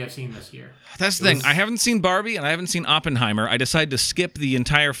best movie I've seen this year. That's the thing. I haven't seen Barbie and I haven't seen Oppenheimer. I decided to skip the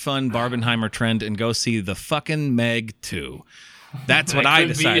entire fun Barbenheimer trend and go see the fucking Meg 2. That's what I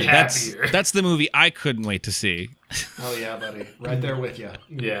couldn't be decided. happier. That's the movie I couldn't wait to see. Oh yeah, buddy. Right there with you.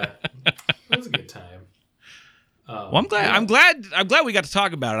 Yeah, it was a good time. Well, I'm glad we got to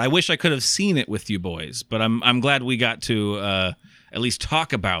talk about it. I wish I could have seen it with you boys, but I'm glad we got to at least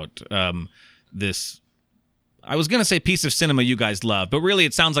talk about this. I was gonna say piece of cinema you guys love, but really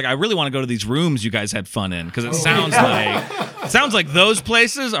it sounds like I really want to go to these rooms you guys had fun in, because it sounds like those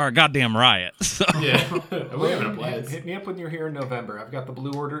places are a goddamn riot. So. Yeah, we're having a blast. Hit me up when you're here in November. I've got the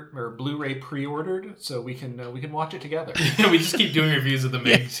Blu-ray pre-ordered, so we can watch it together. We just keep doing reviews of the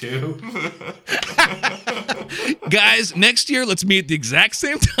Meg 2. Guys, next year let's meet at the exact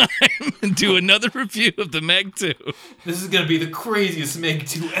same time and do another review of the Meg 2. This is gonna be the craziest Meg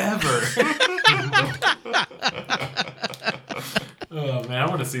 2 ever. Oh man, I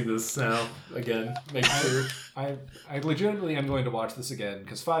want to see this now again. Make sure. I legitimately am going to watch this again,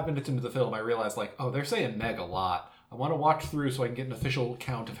 because 5 minutes into the film I realized, like, oh, they're saying Meg a lot. I want to watch through so I can get an official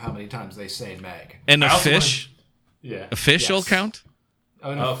count of how many times they say Meg. And a fish? Yeah. Official count?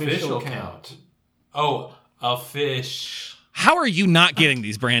 An official count. Oh, a fish. How are you not getting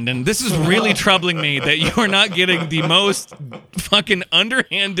these, Brandon? This is really troubling me that you are not getting the most fucking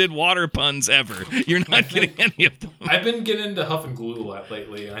underhanded water puns ever. You're not getting any of them. I've been getting into Huff and Glue a lot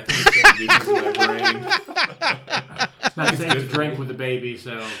lately, and I think it's going to do things in my brain. It's not safe to drink with the baby,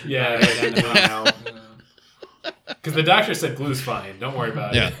 so... Yeah, because the doctor said glue's fine. Don't worry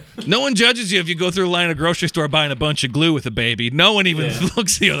about it. No one judges you if you go through a line at a grocery store buying a bunch of glue with a baby. No one even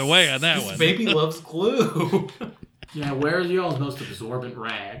looks the other way on that this one. Baby loves glue. Yeah, where's y'all's most absorbent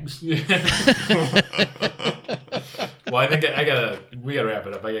rags? Well, I think we gotta wrap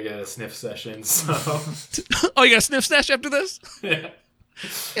it up. I gotta get a sniff session. So. Oh, you got a sniff sesh after this? Yeah,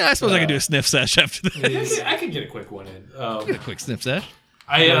 I suppose I could do a sniff sesh after this. I can get a quick one in. A quick sniff sesh.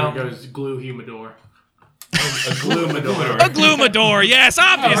 There goes glue humidor. A gloomador. A gloomador, yes,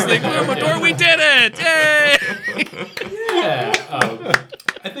 obviously, gloomador. We did it! Yay! Yeah.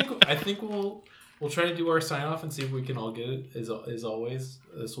 I think we'll try to do our sign off and see if we can all get it. As always,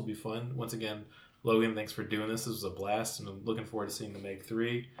 this will be fun. Once again, Logan, thanks for doing this. This was a blast, and I'm looking forward to seeing the Meg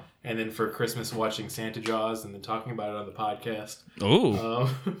 3. And then for Christmas, watching Santa Jaws and then talking about it on the podcast. Oh.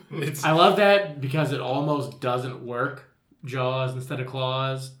 I love that because it almost doesn't work. Jaws instead of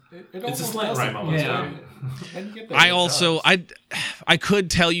claws. It's a slant rhyme almost. Yeah. I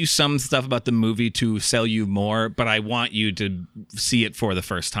could tell you some stuff about the movie to sell you more, but I want you to see it for the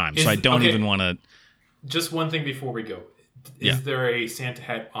first time. So I don't even want to... Just one thing before we go. Is there a Santa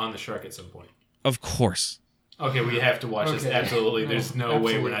hat on the shark at some point? Of course. Okay, we have to watch this. Absolutely. There's no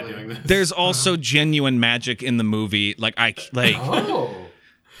way we're not doing this. There's also genuine magic in the movie.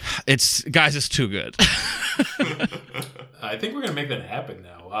 It's too good. I think we're gonna make that happen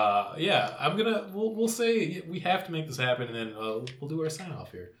now. We'll say we have to make this happen, and then we'll do our sign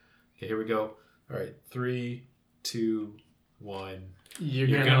off here. Okay, here we go. All right, 3, 2, 1.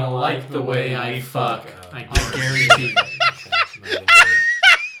 You're gonna like the way I fuck. I guarantee.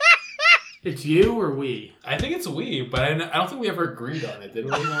 It's you or we? I think it's we, but I don't think we ever agreed on it, did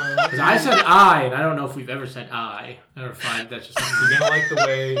we? Because I said I, and I don't know if we've ever said I. Or fine, that's just something. You're gonna like the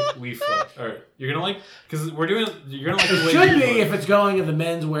way we fuck. Or you're gonna like, because you're gonna like the way it should be, if it's going in the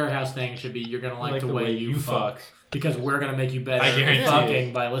men's warehouse thing, it should be you're gonna like the way you fuck. Because we're gonna make you better at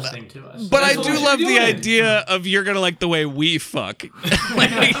fucking by listening to us. But I do love the idea of you're gonna like the way we fuck.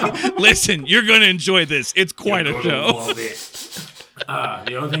 Listen, you're gonna enjoy this. It's quite a show.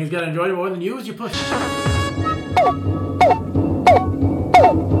 The only thing he's gonna enjoy more than you is your pussy.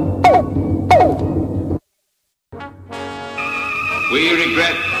 We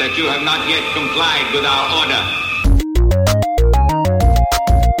regret that you have not yet complied with our order.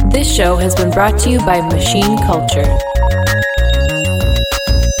 This show has been brought to you by Machine Culture.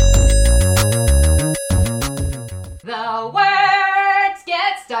 The words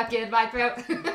get stuck in my throat.